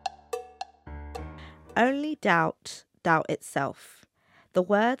 Only doubt itself. The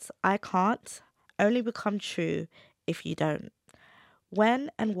words "I can't" only become true if you don't.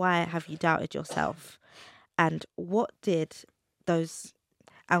 When and why have you doubted yourself? And what did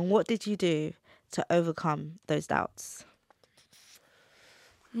you do to overcome those doubts?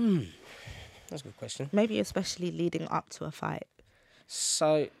 That's a good question. Maybe especially leading up to a fight.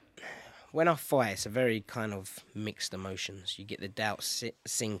 So, when I fight, it's a very kind of mixed emotions. You get the doubt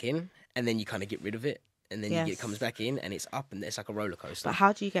sink in, and then you kind of get rid of it, and then it comes back in, and it's up, and it's like a roller coaster. But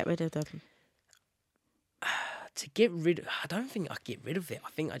how do you get rid of them? I don't think I get rid of it. I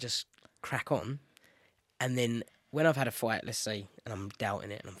think I just crack on, and then when I've had a fight, let's say, and I'm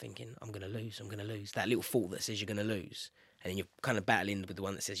doubting it, and I'm thinking, I'm going to lose, that little thought that says you're going to lose, and then you're kind of battling with the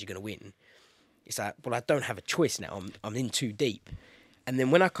one that says you're going to win. It's like, well, I don't have a choice now. I'm in too deep. And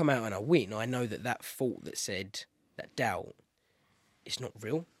then when I come out and I win, I know that thought that said, that doubt, it's not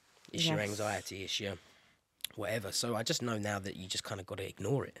real. It's your anxiety, it's your whatever. So I just know now that you just kind of got to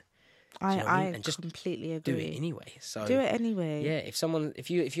ignore it. I And just completely agree. Do it anyway. So do it anyway. Yeah, if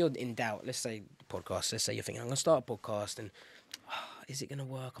you're in doubt, let's say podcast, let's say you're thinking, I'm going to start a podcast and is it going to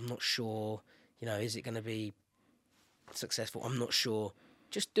work? I'm not sure. Is it going to be successful? I'm not sure.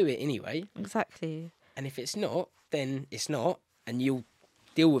 Just do it anyway. Exactly. And if it's not, then it's not, and you'll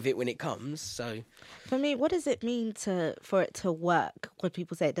deal with it when it comes. So, for me, what does it mean for it to work? When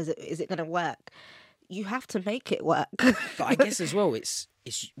people say, is it going to work? You have to make it work. But I guess as well, it's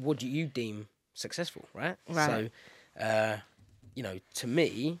what do you deem successful, right? Right. So, to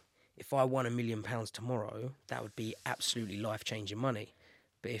me, if I won £1 million tomorrow, that would be absolutely life-changing money.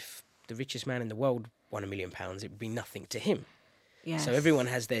 But if the richest man in the world won £1 million, it would be nothing to him. Yes. So everyone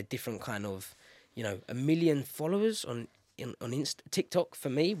has their different kind of, 1 million followers on TikTok for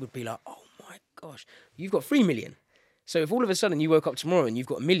me would be like, oh my gosh, you've got 3 million. So if all of a sudden you woke up tomorrow and you've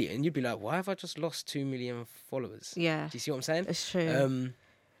got 1 million, you'd be like, why have I just lost 2 million followers? Yeah. Do you see what I'm saying? It's true.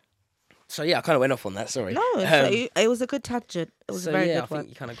 So yeah, I kind of went off on that. Sorry. No, it was a good tangent. It was a very good I one. think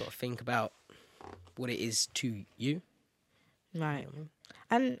you kind of got to think about what it is to you. Right. You know what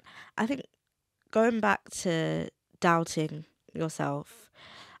I mean? And I think going back to doubting yourself,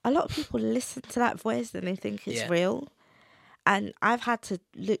 a lot of people listen to that voice and they think it's real. And I've had to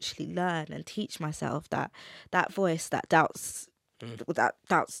literally learn and teach myself that voice that doubts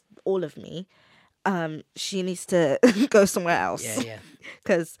all of me, she needs to go somewhere else. Yeah, yeah.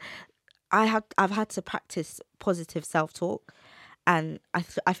 Because I've had to practice positive self-talk, and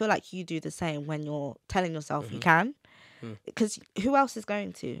I feel like you do the same when you're telling yourself you can. Because who else is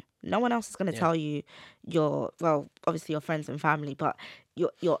going to? No one else is going to tell you obviously your friends and family, but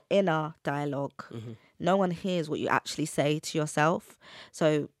your inner dialogue. No one hears what you actually say to yourself.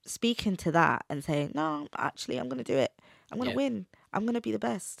 So speaking to that and saying, no, actually, I'm going to do it. I'm going to win. I'm going to be the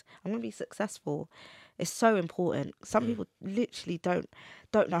best. I'm going to be successful. It's so important. Some people literally don't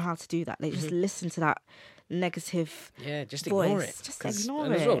know how to do that. They just listen to that negative just voice. Ignore it. Just ignore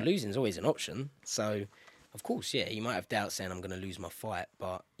and it. as well, losing's always an option. So, of course, you might have doubts saying I'm going to lose my fight,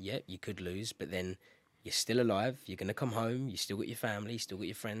 but you could lose. But then you're still alive. You're going to come home. You still got your family. You still got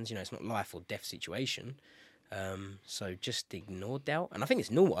your friends. You know, it's not life or death situation. So just ignore doubt. And I think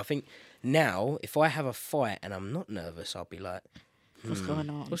it's normal. I think now, if I have a fight and I'm not nervous, I'll be like, what's going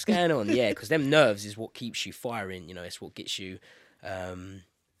on? What's going on? Yeah, because them nerves is what keeps you firing. You know, it's what gets you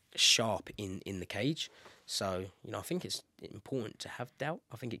sharp in the cage. So, you know, I think it's important to have doubt.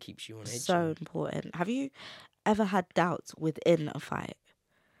 I think it keeps you on edge. So important. Have you ever had doubts within a fight?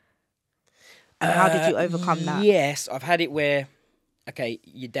 And how did you overcome that? Yes, I've had it where, okay,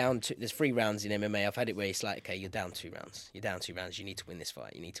 you're down to, there's 3 rounds in MMA. I've had it where it's like, okay, you're down 2 rounds. You're down 2 rounds. You need to win this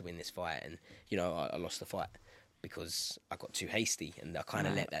fight. You need to win this fight. And, you know, I lost the fight because I got too hasty and I kind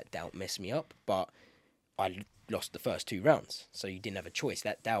of let that doubt mess me up. But I lost the first 2 rounds. So you didn't have a choice.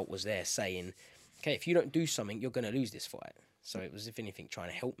 That doubt was there saying, okay, if you don't do something, you're going to lose this fight. So it was, if anything, trying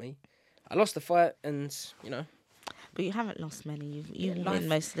to help me. I lost the fight and, you know. But you haven't lost many. You've won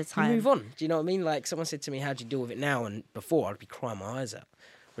most of the time. You move on. Do you know what I mean? Like, someone said to me, how do you deal with it now? And before, I'd be crying my eyes out.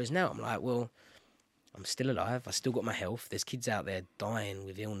 Whereas now, I'm like, well, I'm still alive. I still got my health. There's kids out there dying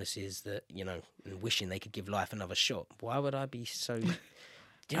with illnesses that, you know, and wishing they could give life another shot. Why would I be so... Do you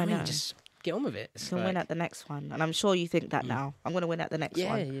know what I mean? Just get on with it. You can win at the next one. And I'm sure you think that now. I'm going to win at the next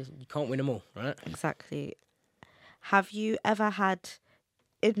one. Yeah, you can't win them all, right? Exactly. Have you ever had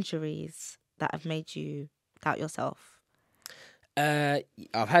injuries that have made you doubt yourself? I've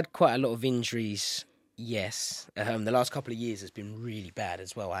had quite a lot of injuries, yes. The last couple of years has been really bad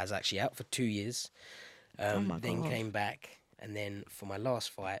as well. I was actually out for 2 years. Then came back, and then for my last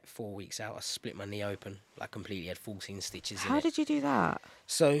fight, 4 weeks out, I split my knee open, like completely, had 14 stitches in it. How did you do that?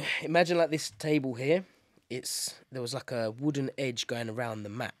 So imagine like this table here. There was like a wooden edge going around the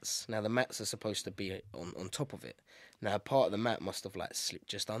mats. Now the mats are supposed to be on top of it. Now part of the mat must have like slipped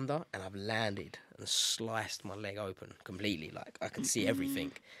just under, and I've landed and sliced my leg open completely. Like I could see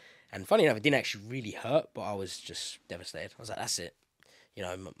everything. And funny enough, it didn't actually really hurt, but I was just devastated. I was like, that's it. You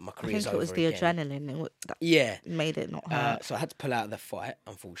know, my career's over. I think it was the again. adrenaline that made it not hurt. So I had to pull out of the fight,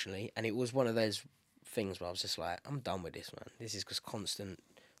 unfortunately, and it was one of those things where I was just like, I'm done with this, man. This is just constant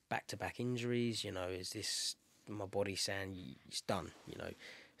back-to-back injuries. You know, is this my body saying it's done? You know,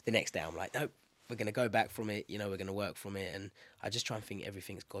 the next day I'm like, nope, we're going to go back from it. You know, we're going to work from it, and I just try and think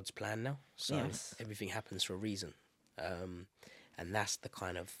everything's God's plan now. So everything happens for a reason, and that's the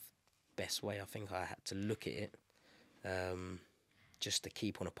kind of best way I think I had to look at it. Just to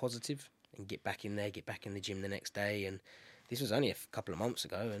keep on a positive and get back in there, get back in the gym the next day. And this was only a couple of months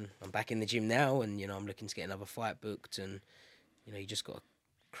ago, and I'm back in the gym now, and, you know, I'm looking to get another fight booked, and, you know, you just got to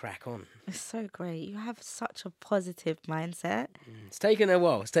crack on. It's so great. You have such a positive mindset. It's taken a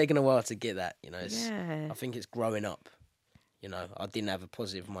while. It's taken a while to get that, you know. I think it's growing up. You know, I didn't have a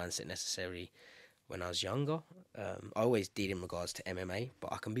positive mindset necessarily when I was younger. I always did in regards to MMA,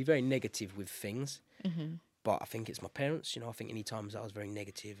 but I can be very negative with things. Mm-hmm. But I think it's my parents, you know. I think any times I was very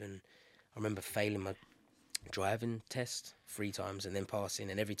negative, and I remember failing my driving test 3 times and then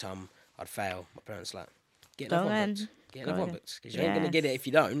passing, and every time I'd fail, my parents like, get another one booked. Get another one booked, because you ain't going to get it if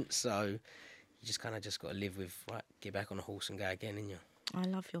you don't. So you just kind of just got to live with, right, get back on a horse and go again, and you. I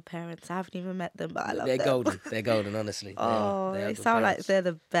love your parents. I haven't even met them, but I love them. They're golden. They're golden, honestly. They sound like they're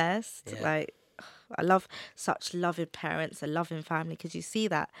the best. Yeah. Like, I love such loving parents, a loving family, because you see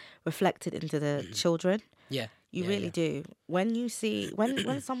that reflected into the children. Yeah. You really do. When you see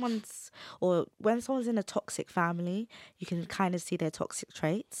when someone's in a toxic family, you can kind of see their toxic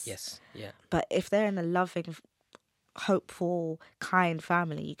traits. Yes. Yeah. But if they're in a loving hopeful, kind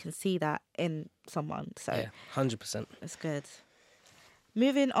family. You can see that in someone. So Yeah, 100%. it's good.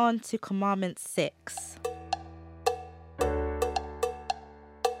 Moving on to commandment 6.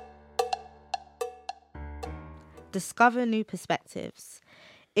 Discover new perspectives.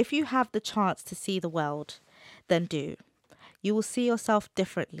 If you have the chance to see the world, then do. You will see yourself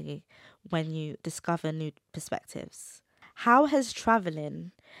differently when you discover new perspectives. How has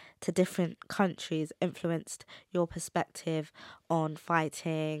traveling to different countries influenced your perspective on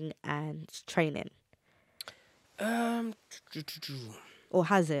fighting and training? I Or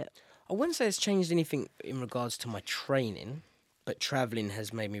has it? wouldn't say it's changed anything in regards to my training, but travelling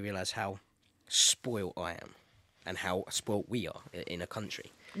has made me realise how spoilt I am and how spoilt we are in a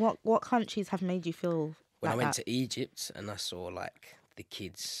country. What countries have made you feel When like I went that? to Egypt and I saw like the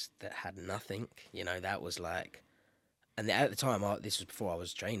kids that had nothing, that was like, and at the time, this was before I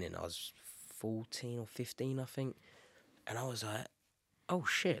was training. I was 14 or 15, I think, and I was like, oh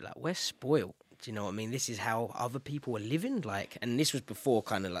shit, like we're spoiled. Do you know what I mean? This is how other people are living, like, and this was before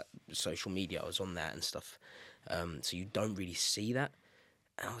kind of like social media. I was on that and stuff, so you don't really see that.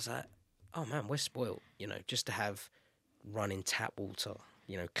 And I was like, oh man, we're spoiled. Just to have running tap water,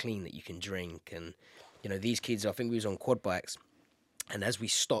 clean that you can drink, and these kids. I think we was on quad bikes, and as we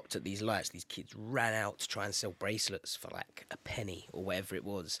stopped at these lights, these kids ran out to try and sell bracelets for like a penny or whatever it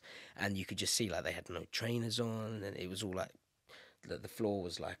was, and you could just see like they had no trainers on, and it was all like the floor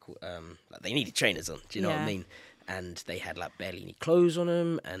was like they needed trainers on. Do you know what I Yeah. mean? And they had like barely any clothes on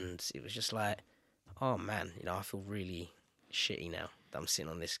them, and it was just like, oh man, I feel really shitty now that I'm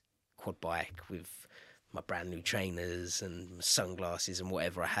sitting on this quad bike with my brand new trainers and sunglasses and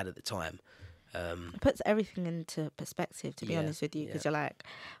whatever I had at the time. It puts everything into perspective, to be Yeah, honest with you, because yeah. you're like,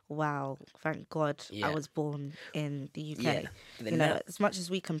 wow, thank God I Yeah. was born in the UK. Yeah. Then now, As much as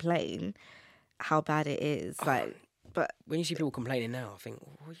we complain how bad it is, but when you see people complaining now, I think,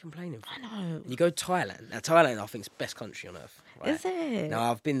 what are you complaining for? I know. And you go to Thailand. Now, Thailand, I think, is the best country on earth. Right? Is it?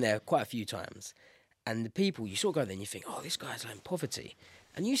 Now, I've been there quite a few times. And the people, you sort of go there and you think, oh, this guy's like in poverty.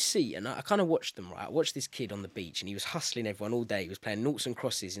 And you see, and I kind of watched them, right? I watched this kid on the beach and he was hustling everyone all day. He was playing noughts and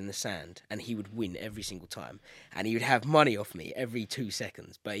crosses in the sand and he would win every single time. And he would have money off me every 2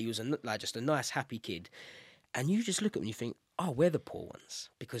 seconds. But he was just a nice, happy kid. And you just look at them and you think, oh, we're the poor ones.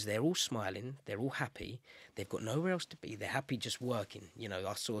 Because they're all smiling, they're all happy, they've got nowhere else to be, they're happy just working.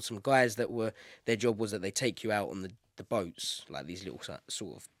 I saw some guys their job was that they take you out on the boats, like these little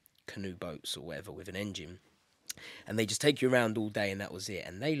sort of canoe boats or whatever with an engine. And they just take you around all day and that was it.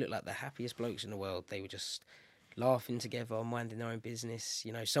 And they look like the happiest blokes in the world. They were just laughing together, minding their own business.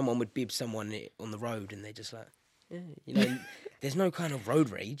 Someone would bib someone on the road and they're just like, yeah. There's no kind of road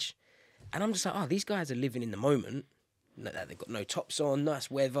rage. And I'm just like, oh, these guys are living in the moment. They've got no tops on,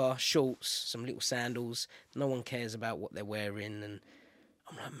 nice weather, shorts, some little sandals. No one cares about what they're wearing. And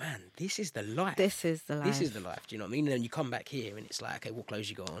I'm like, man, this is the life. This is the life. This is the life. Do you know what I mean? And then you come back here and it's like, okay, what clothes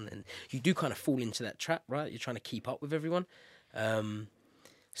you got on? And you do kind of fall into that trap, right? You're trying to keep up with everyone.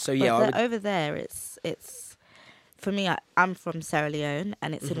 So yeah, But over there, it's for me. I'm from Sierra Leone,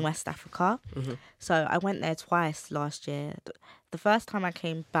 and it's in West Africa. Mm-hmm. So I went there twice last year. The first time I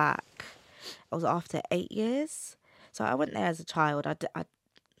came back, it was after 8 years. So I went there as a child.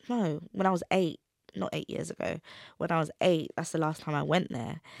 When I was 8, not 8 years ago. When I was 8, that's the last time I went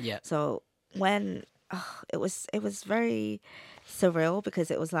there. Yeah. So it was very surreal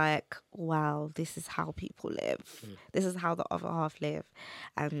because it was like, wow, this is how people live. This is how the other half live,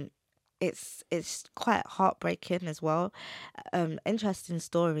 and it's quite heartbreaking as well. Interesting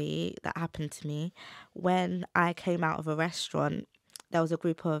story that happened to me when I came out of a restaurant. There was a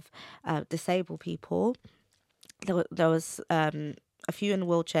group of disabled people. There was a few in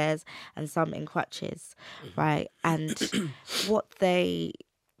wheelchairs and some in crutches, right? And what they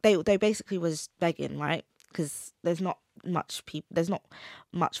basically was begging, right? Because there's not much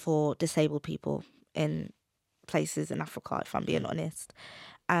for disabled people in places in Africa, if I'm being honest.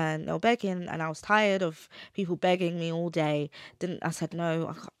 And they were begging, and I was tired of people begging me all day. I said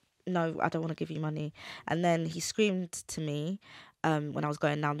no, I don't want to give you money. And then he screamed to me when I was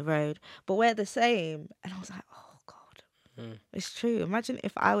going down the road, but we're the same. And I was like, oh God, it's true. Imagine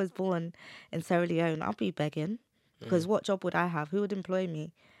if I was born in Sierra Leone, I'd be begging, because what job would I have? Who would employ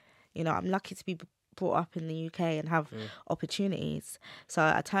me? I'm lucky to be brought up in the UK and have opportunities. So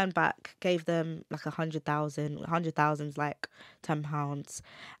I turned back, gave them like 100,000. 100,000's like £10,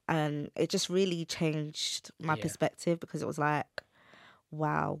 and it just really changed my perspective, because it was like,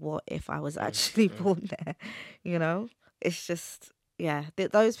 wow, what if I was actually born there? It's just, Yeah,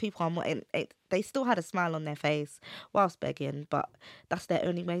 those people are more. They still had a smile on their face whilst begging, but that's their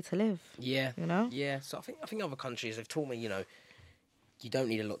only way to live. Yeah, You know. yeah. So I think other countries have taught me, you don't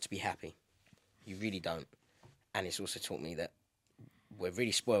need a lot to be happy. You really don't. And it's also taught me that we're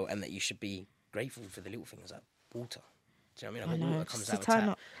really spoiled and that you should be grateful for the little things like water. Do you know what I mean? I've got water comes out of the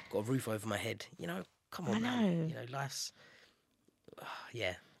tap, got a roof over my head. Come on, man. Life's...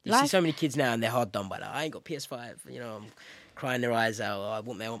 yeah. You see so many kids now and they're hard done by that. I ain't got PS5. I'm crying their eyes out. I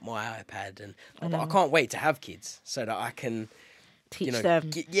want my iPad. But I can't wait to have kids so that I can... teach them.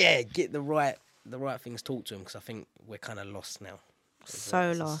 Get the right things taught to them, because I think we're kind of lost now.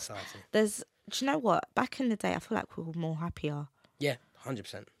 So lost. Do you know what? Back in the day, I feel like we were more happier. Yeah,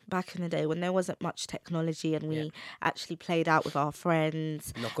 100%. Back in the day when there wasn't much technology and we actually played out with our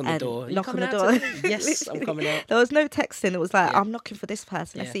friends. Knock on the door. Knock on the door. Yes, I'm coming out. There was no texting. It was like, I'm knocking for this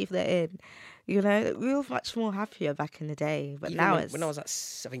person. Let's see if they're in. We were much more happier back in the day. But even now when I was at,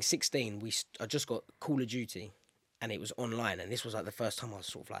 I think, 16, I just got Call of Duty, and it was online. And this was like the first time I was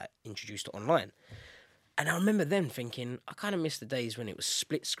sort of like introduced to online. And I remember then thinking, I kind of miss the days when it was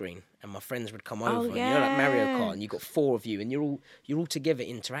split screen and my friends would come over, and like Mario Kart, and you got 4 of you, and you're all together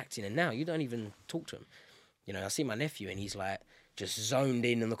interacting. And now you don't even talk to them. I see my nephew, and he's like just zoned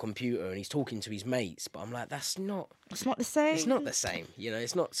in on the computer, and he's talking to his mates. But I'm like, it's not the same. It's not the same.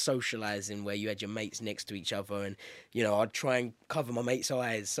 It's not socialising where you had your mates next to each other, and I'd try and cover my mate's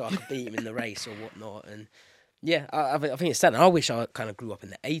eyes so I could beat him in the race or whatnot. And yeah, I think it's sad. And I wish I kind of grew up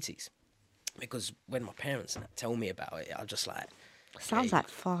in the 80s. Because when my parents tell me about it, I'm just like... Sounds like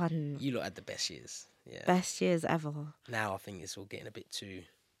fun. You lot had the best years. Yeah. Best years ever. Now I think it's all getting a bit too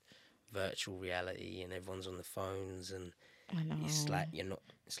virtual reality, and everyone's on the phones, and I know. It's like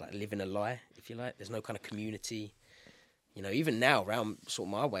it's like living a lie, if you like. There's no kind of community. Even now, around sort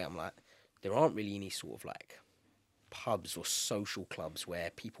of my way, I'm like, there aren't really any sort of like pubs or social clubs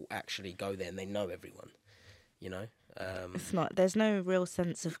where people actually go there and they know everyone, It's not. There's no real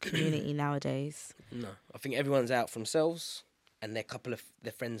sense of community nowadays. No, I think everyone's out for themselves and their couple of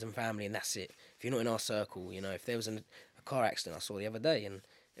their friends and family, and that's it. If you're not in our circle, if there was a car accident I saw the other day, and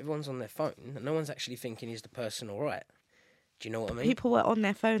everyone's on their phone, and no one's actually thinking, is the person all right? Do you know what I mean? People were on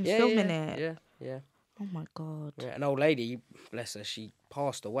their phones filming it. Yeah. Oh my God. Yeah, an old lady, bless her, she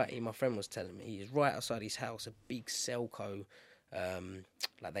passed away. My friend was telling me, he's right outside his house, a big Selco,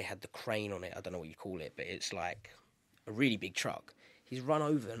 like they had the crane on it. I don't know what you call it, but it's like a really big truck. He's run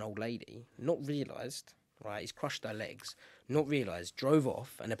over an old lady, not realised, right? He's crushed her legs, not realised, drove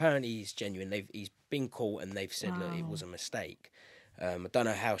off, and apparently he's genuine. He's been caught, and they've said, look, it was a mistake. I don't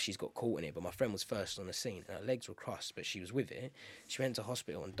know how she's got caught in it, but my friend was first on the scene, and her legs were crushed, but she was with it. She went to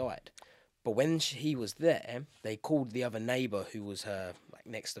hospital and died. But when he was there, they called the other neighbour who was her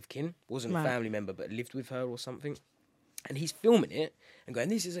next of kin, wasn't a family member, but lived with her or something. And he's filming it and going,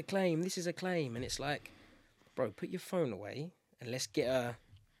 this is a claim. And it's like, bro, put your phone away and let's get her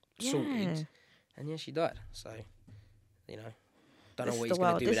sorted. And she died. So, don't know what he's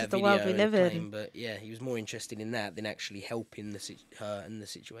going to do with that video and claim, but yeah, he was more interested in that than actually helping her in the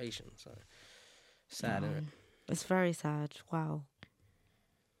situation. So, sad, isn't it? It's very sad. Wow.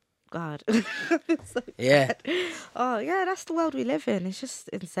 God. So yeah. Bad. Oh, yeah, that's the world we live in. It's just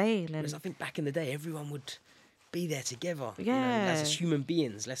insane. And I think back in the day, everyone would be there together. Yeah. As human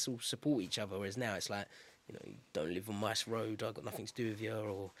beings, let's all support each other. Whereas now it's like, you don't live on my road, I've got nothing to do with you,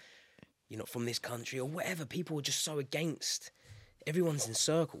 or you're not from this country, or whatever. People are just so against. Everyone's in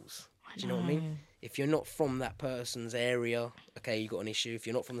circles. Do you know what I mean? If you're not from that person's area, okay, you got an issue. If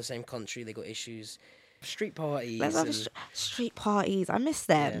you're not from the same country, they got issues. Street parties. Let's have street parties. I miss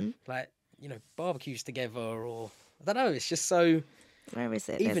them. Yeah, barbecues together, or I don't know. It's just so. Where is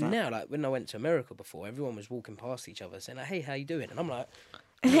it? Even now, when I went to America before, everyone was walking past each other saying, "Hey, how you doing?" And I'm like,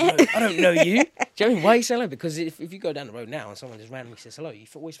 I don't know you. Do you know what I mean? Why are you saying hello? Because if you go down the road now and someone just randomly says hello, you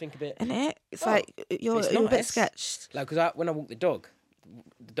always think a bit. Innit? It's like you're a bit sketched. Like, because when I walk the dog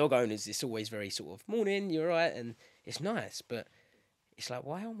owners, it's always very sort of, morning, you're right, and it's nice, but it's like,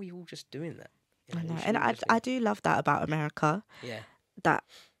 why aren't we all just doing that? I know, and I do love that about America. Yeah. That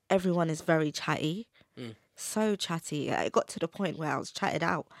everyone is very chatty. So chatty. It got to the point where I was chatted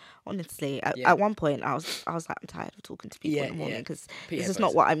out, honestly. At one point, I was like, I'm tired of talking to people in the morning because this is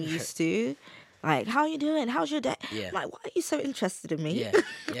not what I'm used to. Like, how are you doing? How's your day? Yeah. I'm like, why are you so interested in me?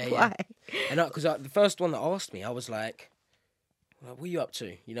 Yeah. Why? And because the first one that asked me, I was like, what are you up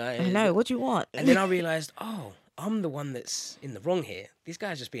to? I know, what do you want? And then I realised, I'm the one that's in the wrong here. This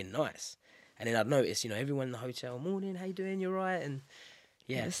guy's just being nice. And then I'd notice, everyone in the hotel, morning, how you doing? You're right. And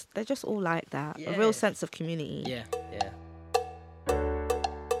yeah. They're just all like that. Yeah. A real sense of community. Yeah.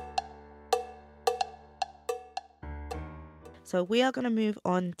 So we are going to move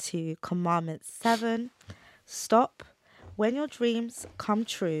on to commandment 7. Stop. When your dreams come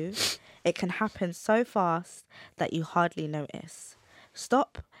true, it can happen so fast that you hardly notice.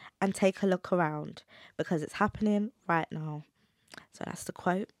 Stop and take a look around because it's happening right now. So that's the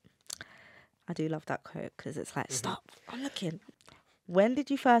quote. I do love that quote because it's like, stop, I'm looking. When did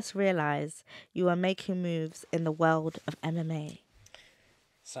you first realise you were making moves in the world of MMA?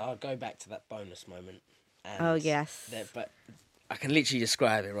 So I'll go back to that bonus moment. And Oh, yes. but I can literally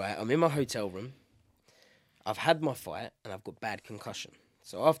describe it, right? I'm in my hotel room. I've had my fight and I've got bad concussion.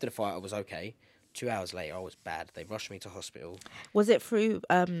 So after the fight, I was okay. 2 hours later, I was bad. They rushed me to hospital. Was it through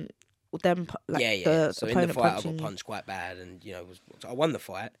them, like Yeah. the So in the opponent fight, I punching got you? punched quite bad, and I won the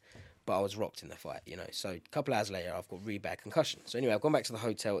fight, but I was rocked in the fight. So a couple hours later, I've got really bad concussion. So anyway, I've gone back to the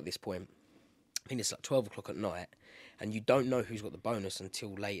hotel at this point. I think it's like 12 o'clock at night, and you don't know who's got the bonus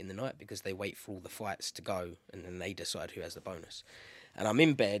until late in the night because they wait for all the fights to go, and then they decide who has the bonus. And I'm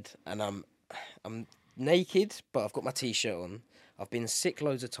in bed, and I'm naked, but I've got my t-shirt on. I've been sick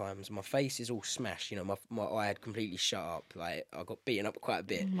loads of times. My face is all smashed. My eye had completely shut up. Like, I got beaten up quite a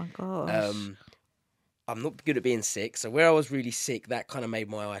bit. Oh my gosh. I'm not good at being sick, so where I was really sick, that kind of made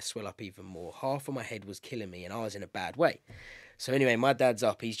my eye swell up even more. Half of my head was killing me, and I was in a bad way. So anyway, my dad's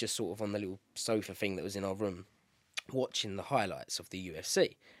up. He's just sort of on the little sofa thing that was in our room, watching the highlights of the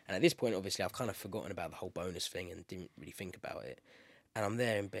UFC. And at this point, obviously, I've kind of forgotten about the whole bonus thing and didn't really think about it. And I'm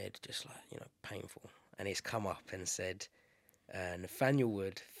there in bed, just like, painful. And it's come up and said, Nathaniel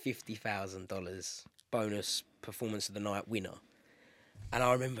Wood, $50,000 bonus performance of the night winner. And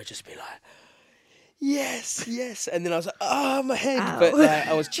I remember just being like, yes. And then I was like, my head. Ow. But like,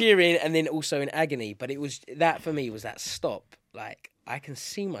 I was cheering and then also in agony. But it was that for me was that stop. Like, I can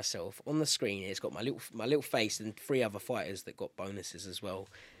see myself on the screen. It's got my little face and 3 other fighters that got bonuses as well.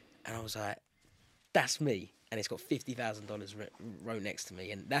 And I was like, that's me. And it's got $50,000 wrote next to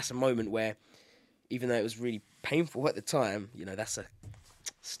me. And that's a moment where, even though it was really painful at the time, that's a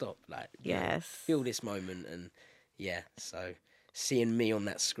stop. Like, Yes. Feel this moment. And so seeing me on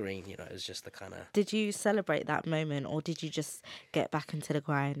that screen, it was just the kind of... Did you celebrate that moment, or did you just get back into the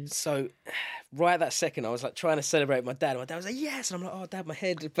grind? So right that second, I was like trying to celebrate my dad. My dad was like, yes. And I'm like, oh, Dad, my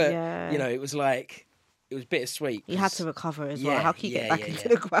head. But, it was like... It was bittersweet. You had to recover as well. How can you get back into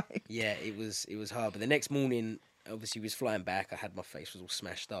the grind? Yeah, it was hard. But the next morning, obviously, we was flying back. I had my face was all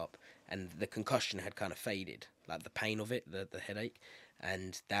smashed up, and the concussion had kind of faded, like the pain of it, the headache,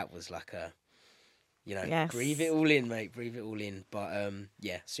 and that was like a, breathe it all in, mate, breathe it all in. But as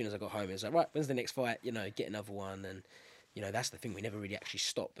soon as I got home, it was like, right, when's the next fight? Get another one, and that's the thing. We never really actually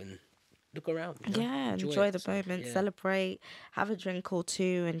stop and look around. Enjoy the moment, celebrate, have a drink or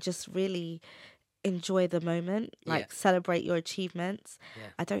two, and just really enjoy the moment, celebrate your achievements.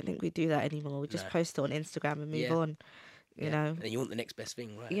 I don't think we do that anymore. We just post it on Instagram and move on, you know. And you want the next best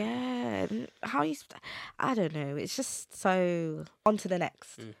thing, right? Yeah. I don't know. It's just so on to the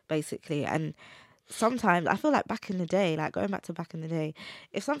next, basically. And sometimes I feel like back in the day, like going back to back in the day,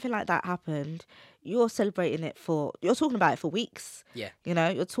 if something like that happened, you're celebrating it you're talking about it for weeks. Yeah.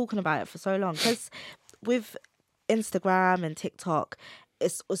 You're talking about it for so long. Because with Instagram and TikTok,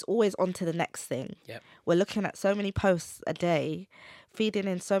 it's always on to the next thing. Yep. We're looking at so many posts a day, feeding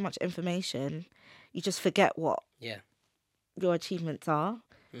in so much information, you just forget what your achievements are,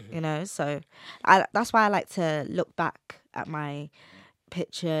 So that's why I like to look back at my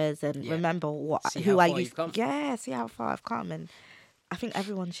pictures and remember who I used. See how far I've come, and I think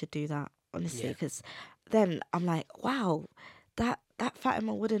everyone should do that, honestly, because then I'm like, wow, that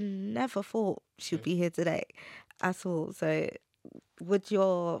Fatima would have never thought she'd be here today at all. So would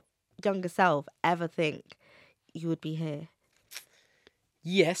your younger self ever think you would be here?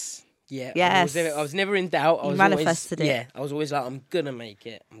 Yes. Yeah. Yes. I was never in doubt. You manifested it. Yeah. I was always like, I'm going to make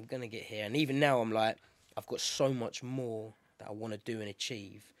it. I'm going to get here. And even now, I'm like, I've got so much more that I want to do and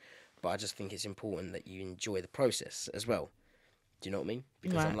achieve. But I just think it's important that you enjoy the process as well. Do you know what I mean?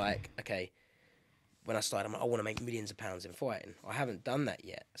 Because I'm like, okay, when I started, I'm like, I want to make millions of pounds in fighting. I haven't done that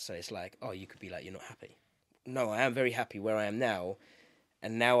yet. So it's like, oh, you could be like, you're not happy. No, I am very happy where I am now.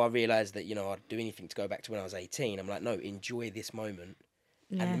 And now I realise that, I'd do anything to go back to when I was 18. I'm like, no, enjoy this moment.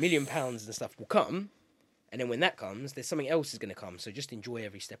 Yes. And the £1 million and stuff will come. And then when that comes, there's something else is going to come. So just enjoy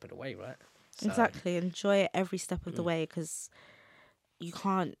every step of the way, right? So, exactly. Enjoy it every step of the way, because you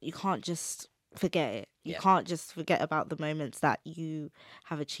can't just forget it. You can't just forget about the moments that you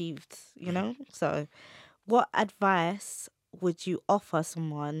have achieved, So what advice would you offer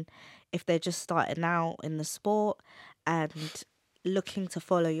someone if they're just starting out in the sport and looking to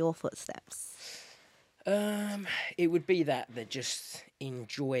follow your footsteps? It would be that just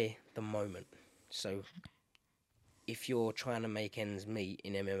enjoy the moment. So if you're trying to make ends meet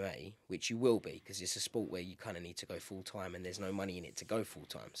in MMA, which you will be, because it's a sport where you kind of need to go full time and there's no money in it to go full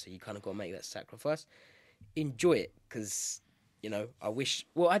time, so you kind of got to make that sacrifice. Enjoy it, because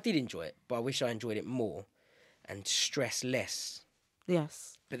I did enjoy it, but I wish I enjoyed it more and stress less.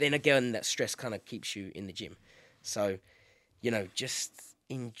 Yes. But then again, that stress kind of keeps you in the gym. So, just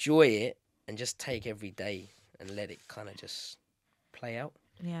enjoy it and just take every day and let it kind of just play out.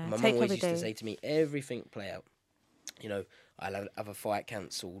 Yeah. My mum always used to say to me, everything play out. I'll have a fight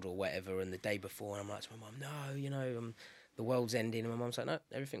cancelled or whatever, and the day before, and I'm like to my mum, no, the world's ending. And my mum's like, no,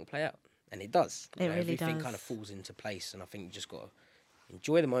 everything will play out. And it does. It really everything does. kind of falls into place, and I think you just got to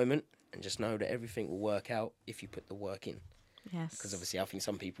enjoy the moment and just know that everything will work out if you put the work in. Yes. Because obviously I think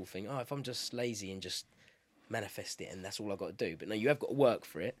some people think, if I'm just lazy and just manifest it and that's all I've got to do. But no, you have got to work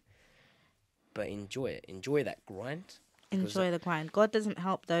for it. But enjoy it. Enjoy that grind. Enjoy the grind. God doesn't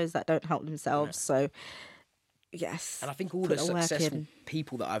help those that don't help themselves. So, yes. And I think all the successful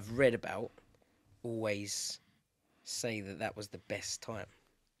people that I've read about always say that was the best time,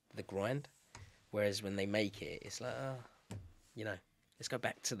 the grind. Whereas when they make it, it's like, let's go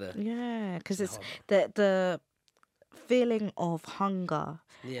back to the... Yeah, because it's the feeling of hunger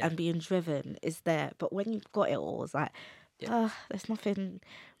and being driven is there. But when you've got it all, it's like, there's nothing...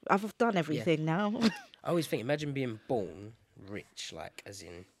 I've done everything now. I always think, imagine being born rich, like as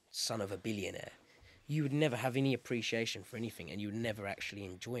in son of a billionaire. You would never have any appreciation for anything, and you would never actually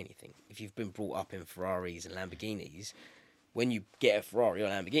enjoy anything. If you've been brought up in Ferraris and Lamborghinis, when you get a Ferrari or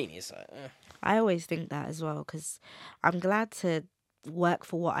Lamborghini, it's like... I always think that as well, because I'm glad to work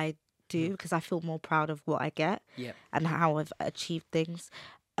for what I do, because I feel more proud of what I get and how I've achieved things.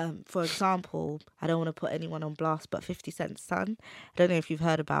 For example, I don't want to put anyone on blast, but 50 Cent's son, I don't know if you've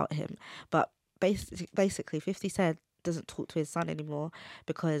heard about him, but basically 50 Cent doesn't talk to his son anymore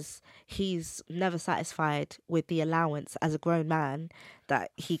because he's never satisfied with the allowance as a grown man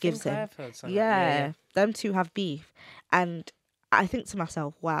that he gives him. I've heard something. Them two have beef, and I think to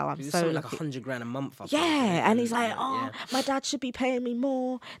myself, wow, I'm so lucky. Like $100,000 a month. And he's like, my dad should be paying me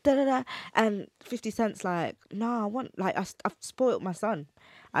more, and 50 Cent's like, no, I want, like, I've spoiled my son.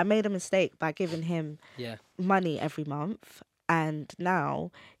 I made a mistake by giving him money every month, and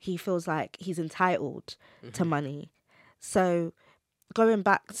now he feels like he's entitled to money. So going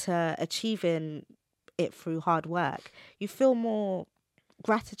back to achieving it through hard work, you feel more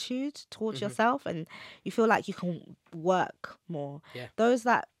gratitude towards yourself, and you feel like you can work more. Those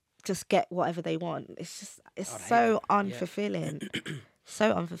that just get whatever they want, it's so unfulfilling.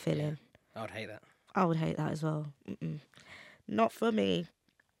 So unfulfilling. I would hate that. I would hate that as well. Not for me.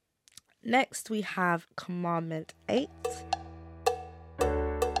 Next we have Commandment 8.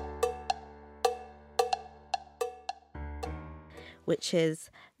 Which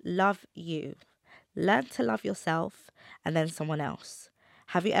is love you. Learn to love yourself and then someone else.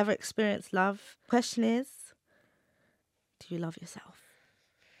 Have you ever experienced love? Question is, do you love yourself?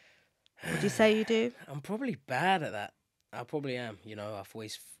 Would you say you do? I'm probably bad at that. I probably am. I've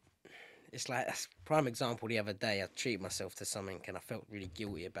always... It's like, that's a prime example the other day. I treated myself to something and I felt really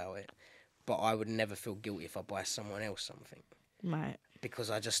guilty about it. But I would never feel guilty if I buy someone else something. Right.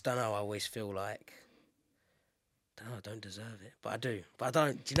 Because I just don't know. I always feel like... I don't deserve it, but I do. But I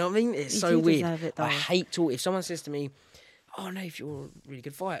don't. Do you know what I mean? It's so weird. It, I hate to. If someone says to me, "Oh, Nate, you're a really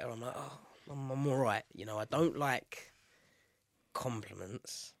good fighter," I'm like, "Oh, I'm all right." I don't like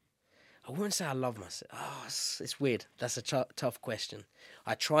compliments. I wouldn't say I love myself. Oh, it's weird. That's a tough question.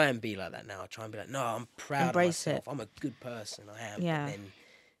 I try and be like that now. I try and be like, no, I'm proud of myself. I'm a good person. I am. Yeah. But then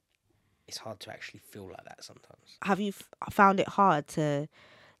it's hard to actually feel like that sometimes. Have you found it hard to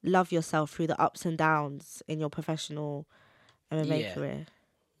love yourself through the ups and downs in your professional MMA career?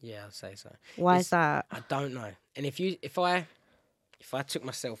 Yeah, I'd say so. Why is that? I don't know. And if I took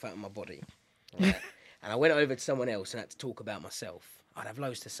myself out of my body, right, and I went over to someone else and had to talk about myself, I'd have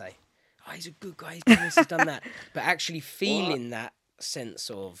loads to say. Oh, he's a good guy, he's done this, he's done that. But actually feeling that sense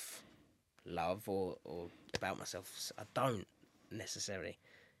of love or about myself, I don't necessarily.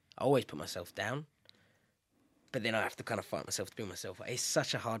 I always put myself down. But then I have to kind of fight myself to bring myself up. It's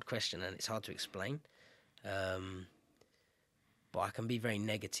such a hard question and it's hard to explain. But I can be very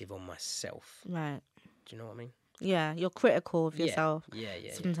negative on myself. Right. Do you know what I mean? Yeah, you're critical of yourself.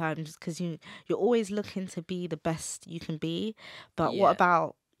 Yeah. Sometimes because you're always looking to be the best you can be. But what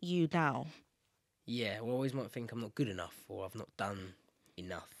about you now? Yeah, well, I always might think I'm not good enough or I've not done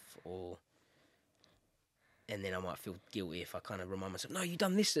enough and then I might feel guilty if I kind of remind myself, no, you've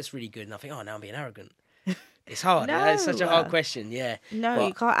done this that's really good. And I think, oh, now I'm being arrogant. It's hard. It's such a hard question. Yeah. No, But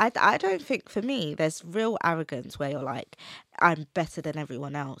you can't. I don't think for me there's real arrogance where you're like, I'm better than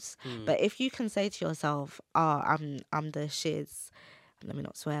everyone else. But if you can say to yourself, I'm the shiz, let me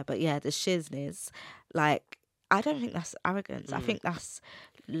not swear, but yeah, the shizness, like, I don't think that's arrogance. I think that's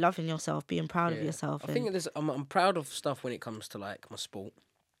loving yourself, being proud of yourself. I think I'm proud of stuff when it comes to like my sport.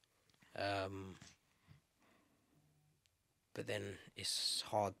 But then it's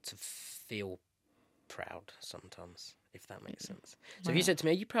hard to feel proud sometimes, if that makes sense. So if you said to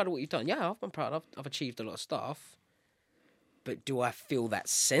me, are you proud of what you've done? Yeah, I'm proud. I've achieved a lot of stuff. But do I feel that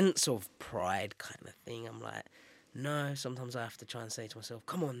sense of pride kind of thing? I'm like, no, sometimes I have to try and say to myself,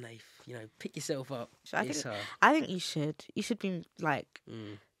 come on, Nath, pick yourself up. I think you should. You should be like,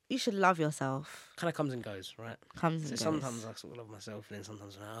 you should love yourself. Kind of comes and goes, right? Sometimes I sort of love myself, and then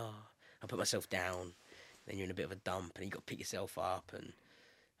sometimes I put myself down. Then you're in a bit of a dump, and you got to pick yourself up. And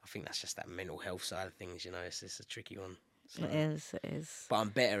I think that's just that mental health side of things, It's a tricky one. So, it is. But I'm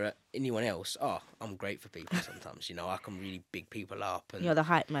better at anyone else. I'm great for people sometimes, I can really big people up. And you're the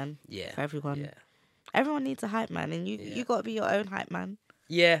hype man. Yeah. For everyone. Yeah. Everyone needs a hype man, and you got to be your own hype man.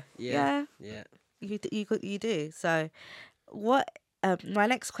 Yeah. You do. So, what? My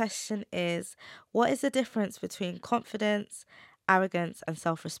next question is: what is the difference between confidence, arrogance, and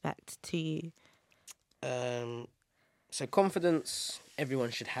self-respect to you? So confidence, everyone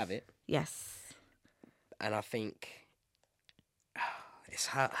should have it. Yes. And I think it's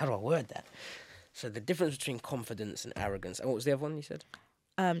how do I word that? So the difference between confidence and arrogance. And what was the other one you said?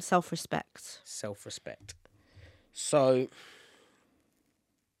 Self-respect. Self-respect. So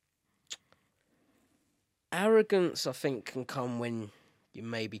arrogance, I think, can come when you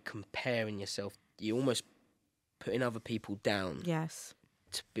may be comparing yourself. You're almost putting other people down. Yes.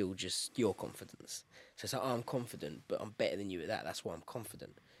 To build just your confidence. So it's like, I'm confident, but I'm better than you at that. That's why I'm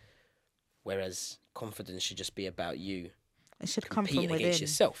confident. Whereas confidence should just be about you. It should come from within. Against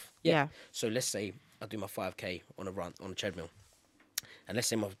yourself. Yeah. So let's say I do my 5K on a treadmill. And let's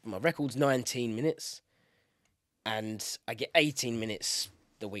say my record's 19 minutes and I get 18 minutes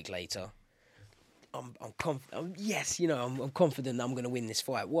the week later. I'm confident that I'm going to win this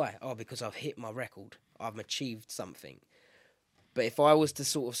fight. Why? Because I've hit my record. I've achieved something. But if I was to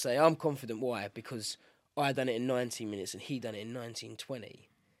sort of say, I'm confident, why? Because I done it in 19 minutes and he done it in 19:20.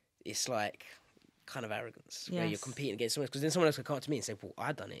 It's like kind of arrogance where you're competing against someone else. Because then someone else can come up to me and say, well,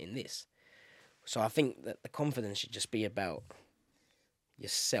 I done it in this. So I think that the confidence should just be about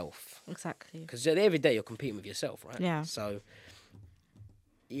yourself. Exactly. Because every day you're competing with yourself, right? Yeah. So,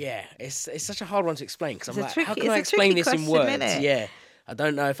 yeah, it's such a hard one to explain. Because I'm like, how can I explain this in words? Yeah. I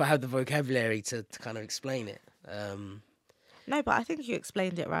don't know if I have the vocabulary to kind of explain it. No, but I think you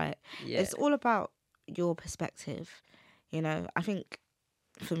explained it right. Yeah. It's all about your perspective. I think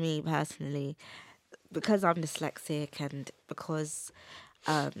for me personally, because I'm dyslexic and because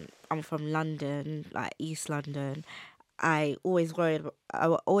I'm from London, like East London, I always worry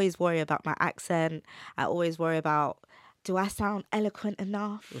about my accent. I always worry about, do I sound eloquent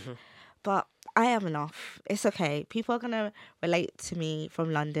enough? Mm-hmm. But I am enough. It's okay. People are going to relate to me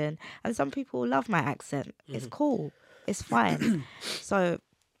from London, and some people love my accent. Mm-hmm. It's cool. It's fine. So,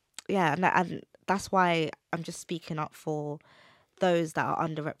 yeah, and that's why I'm just speaking up for those that are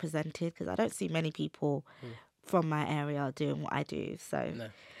underrepresented, because I don't see many people from my area doing what I do. So, no.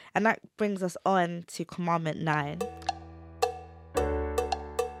 And that brings us on to Commandment 9.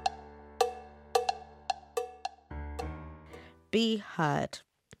 Be heard.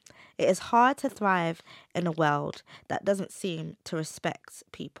 It is hard to thrive in a world that doesn't seem to respect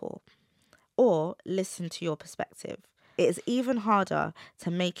people or listen to your perspective. It is even harder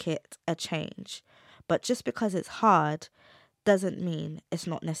to make it a change. But just because it's hard doesn't mean it's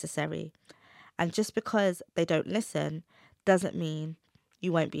not necessary. And just because they don't listen doesn't mean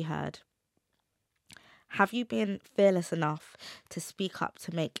you won't be heard. Have you been fearless enough to speak up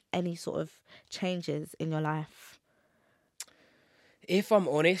to make any sort of changes in your life? If I'm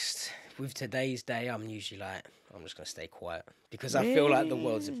honest, with today's day, I'm usually like, I'm just going to stay quiet. Because I feel like the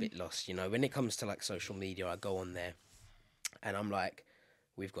world's a bit lost, When it comes to, like, social media, I go on there and I'm like,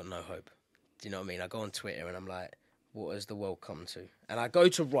 we've got no hope. Do you know what I mean? I go on Twitter and I'm like, what has the world come to? And I go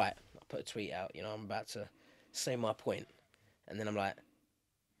to write. I put a tweet out, I'm about to say my point. And then I'm like,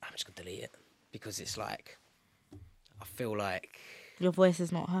 I'm just going to delete it. Because it's like, I feel like... Your voice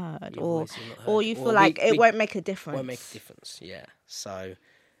is not heard. Or you feel like it won't make a difference. Won't make a difference, yeah. So,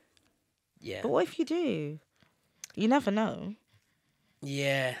 yeah. But what if you do? You never know.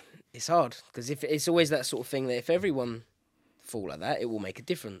 Yeah, it's hard. Because if it's always that sort of thing that if everyone thought like that, it will make a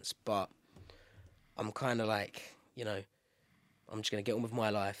difference. But I'm kind of like, I'm just going to get on with my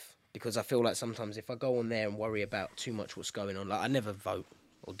life, because I feel like sometimes if I go on there and worry about too much what's going on, like I never vote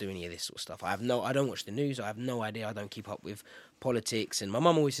or do any of this sort of stuff. I don't watch the news. I have no idea. I don't keep up with politics. And my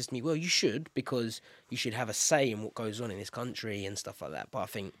mum always says to me, well, you should, because you should have a say in what goes on in this country and stuff like that. But I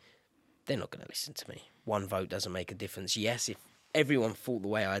think they're not going to listen to me. One vote doesn't make a difference. Yes, if everyone thought the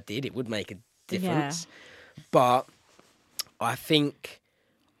way I did, it would make a difference. Yeah. But I think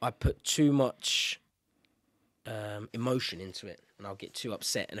I put too much emotion into it, and I'll get too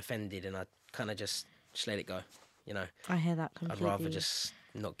upset and offended, and I kind of just let it go, you know. I hear that completely. I'd rather just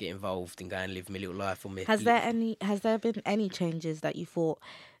not get involved and go and live my little life on me. Has there been any changes that you thought,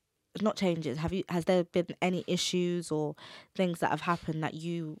 not changes, has there been any issues or things that have happened that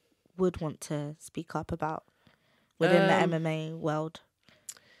you would want to speak up about within the MMA world?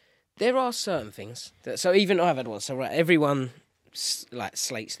 There are certain things so even I've had one. So right, everyone like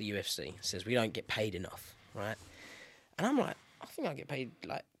slates the UFC, says we don't get paid enough, right? And I'm like, I think I get paid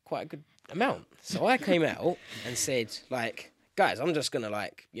like quite a good amount. So I came out and said, like, guys, I'm just gonna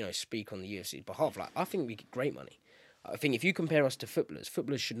like, you know, speak on the UFC's behalf. Like, I think we get great money. I think if you compare us to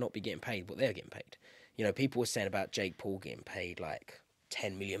footballers should not be getting paid what they're getting paid. You know, people were saying about Jake Paul getting paid like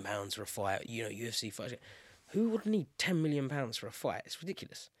 £10 million for a fight. You know, UFC fights. Who would need £10 million for a fight? It's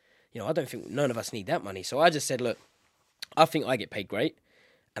ridiculous. You know, I don't think none of us need that money. So I just said, look, I think I get paid great.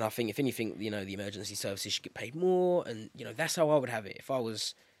 And I think, if anything, you know, the emergency services should get paid more. And, you know, that's how I would have it. If I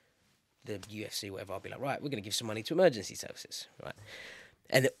was the UFC, whatever, I'd be like, right, we're going to give some money to emergency services, right?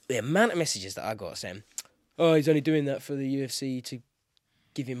 And the amount of messages that I got saying, oh, he's only doing that for the UFC to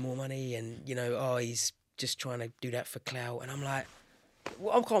give him more money. And, you know, oh, he's just trying to do that for clout. And I'm like,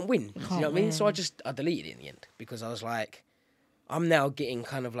 well, I can't win. You know what I mean? So I deleted it in the end, because I was like, I'm now getting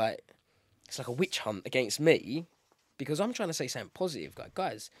kind of like, it's like a witch hunt against me, because I'm trying to say something positive. Like,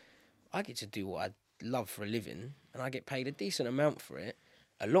 guys, I get to do what I love for a living, and I get paid a decent amount for it,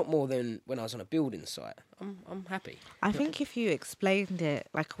 a lot more than when I was on a building site. I'm happy. I think if you explained it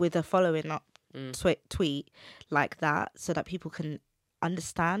like with a following up tweet like that, so that people can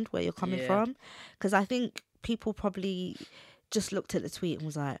understand where you're coming from, because I think people probably just looked at the tweet and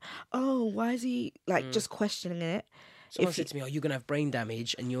was like, oh, why is he like just questioning it? Someone said to me, oh, you're going to have brain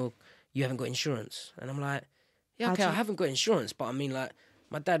damage and you haven't got insurance. And I'm like, yeah, okay, I haven't got insurance, but I mean, like,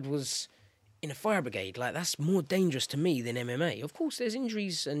 my dad was in a fire brigade. Like, that's more dangerous to me than MMA. Of course, there's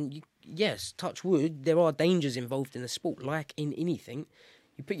injuries, and yes, touch wood, there are dangers involved in the sport, like in anything.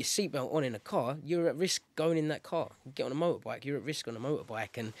 You put your seatbelt on in a car, you're at risk going in that car. You get on a motorbike, you're at risk on a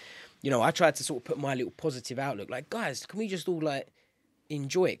motorbike. And, you know, I tried to sort of put my little positive outlook, like, guys, can we just all, like,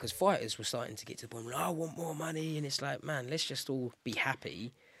 enjoy it? Because fighters were starting to get to the point where, I want more money. And it's like, man, let's just all be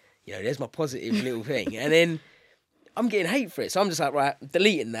happy. You know, there's my positive little thing. And then I'm getting hate for it. So I'm just like, right,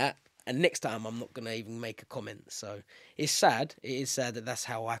 deleting that. And next time I'm not going to even make a comment. So it's sad. It is sad that that's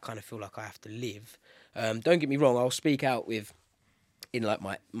how I kind of feel like I have to live. Don't get me wrong. I'll speak out in like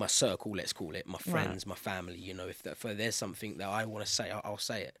my circle, let's call it, my friends, my family. You know, if there's something that I want to say, I'll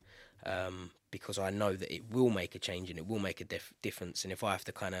say it. Because I know that it will make a change and it will make a difference. And if I have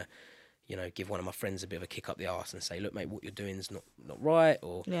to kind of, you know, give one of my friends a bit of a kick up the arse and say, look, mate, what you're doing is not right,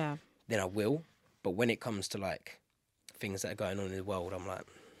 or then I will. But when it comes to like things that are going on in the world, I'm like,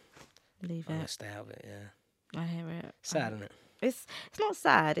 leave I'm it. gonna stay out of it. Yeah, I hear it. Sad, isn't it? It's not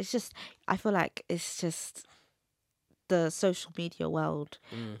sad. It's just, I feel like it's just the social media world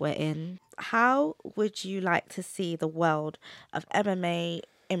we're in. How would you like to see the world of MMA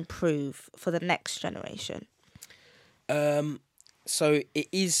improve for the next generation? So it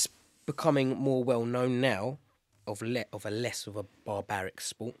is becoming more well known now of a less of a barbaric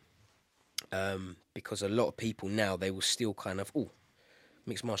sport, because a lot of people now, they will still kind of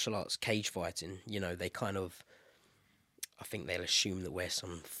mixed martial arts, cage fighting, you know, they kind of, I think they'll assume that we're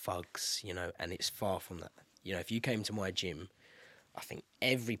some thugs, you know, and it's far from that. You know, if you came to my gym, I think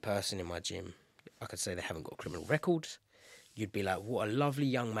every person in my gym, I could say they haven't got a criminal record. You'd be like, what a lovely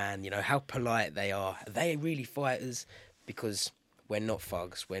young man, you know, how polite they are. Are they really fighters? Because we're not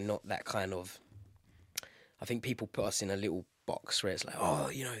thugs. We're not that kind of... I think people put us in a little box where it's like,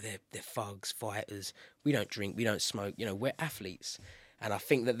 oh, you know, they're thugs, fighters. We don't drink, we don't smoke. You know, we're athletes. And I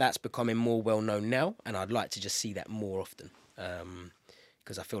think that that's becoming more well-known now, and I'd like to just see that more often.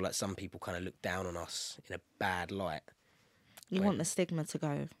 Because I feel like some people kind of look down on us in a bad light. You want the stigma to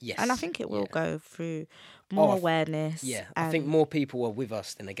go. Yes. And I think it will go through more awareness. Yeah, I think more people are with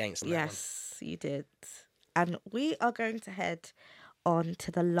us than against them. Yes, you did. And we are going to head on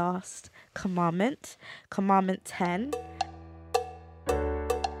to the last commandment, Commandment 10.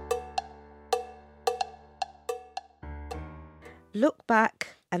 Look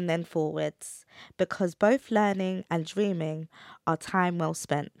back and then forwards, because both learning and dreaming are time well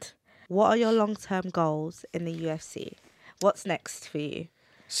spent. what are your long-term goals in the UFC? What's next for you?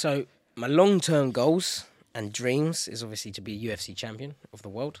 So my long-term goals and dreams is obviously to be a UFC champion of the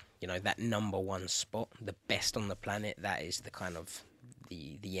world. You know, that number one spot, the best on the planet. That is the kind of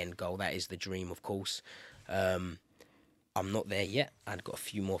the end goal. That is the dream, of course. I'm not there yet. I've got a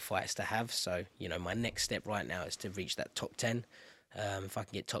few more fights to have. So, you know, my next step right now is to reach that top 10. If I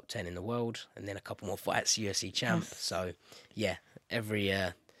can get top 10 in the world, and then a couple more fights, UFC champ. Yes. So, yeah,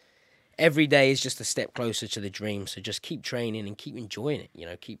 every day is just a step closer to the dream. So just keep training and keep enjoying it, you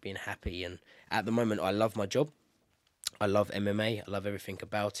know, keep being happy. And at the moment, I love my job. I love MMA. I love everything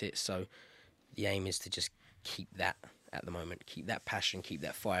about it. So the aim is to just keep that at the moment, keep that passion, keep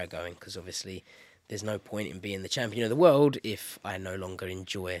that fire going, because obviously there's no point in being the champion of the world if I no longer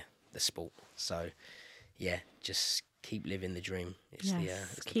enjoy the sport. So, yeah, just keep living the dream. It's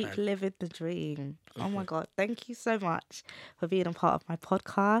Keep plan. living the dream. Oh my God. Thank you so much for being a part of my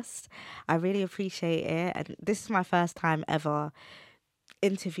podcast. I really appreciate it. And this is my first time ever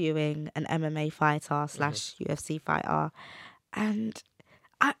interviewing an MMA fighter / UFC fighter. And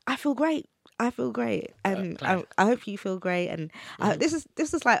I feel great. I feel great, and I hope you feel great. And this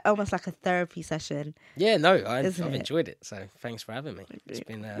is like almost like a therapy session. Yeah, no, I've enjoyed it. So thanks for having me. It's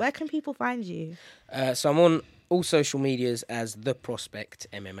been. Where can people find you? So I'm on all social medias as The Prospect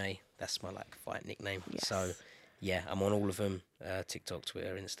MMA. That's my fight nickname. Yes. So yeah, I'm on all of them: TikTok,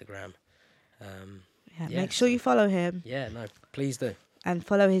 Twitter, Instagram. Make sure you follow him. Yeah, no, please do. And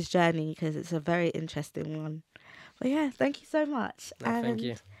follow his journey, because it's a very interesting one. But yeah, thank you so much. No, thank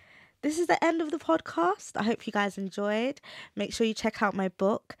you. This is the end of the podcast. I hope you guys enjoyed. Make sure you check out my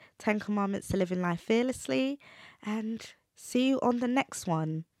book, 10 Commandments to Living Life Fearlessly. And see you on the next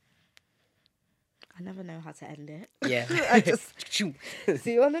one. I never know how to end it. Yeah. I just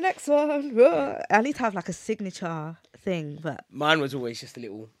see you on the next one. I need to have a signature thing, but mine was always just a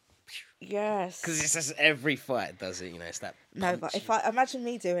little. Yes. Because it's just every fight does it, you know. It's that. No, but if I imagine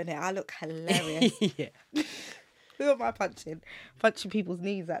me doing it, I look hilarious. Yeah. Who am I punching? Punching people's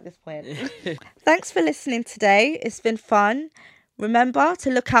knees at this point. Thanks for listening today. It's been fun. Remember to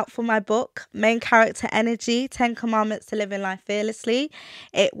look out for my book, Main Character Energy, 10 Commandments to Living Life Fearlessly.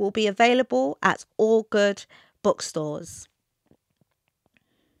 It will be available at all good bookstores.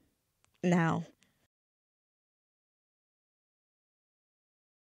 Now.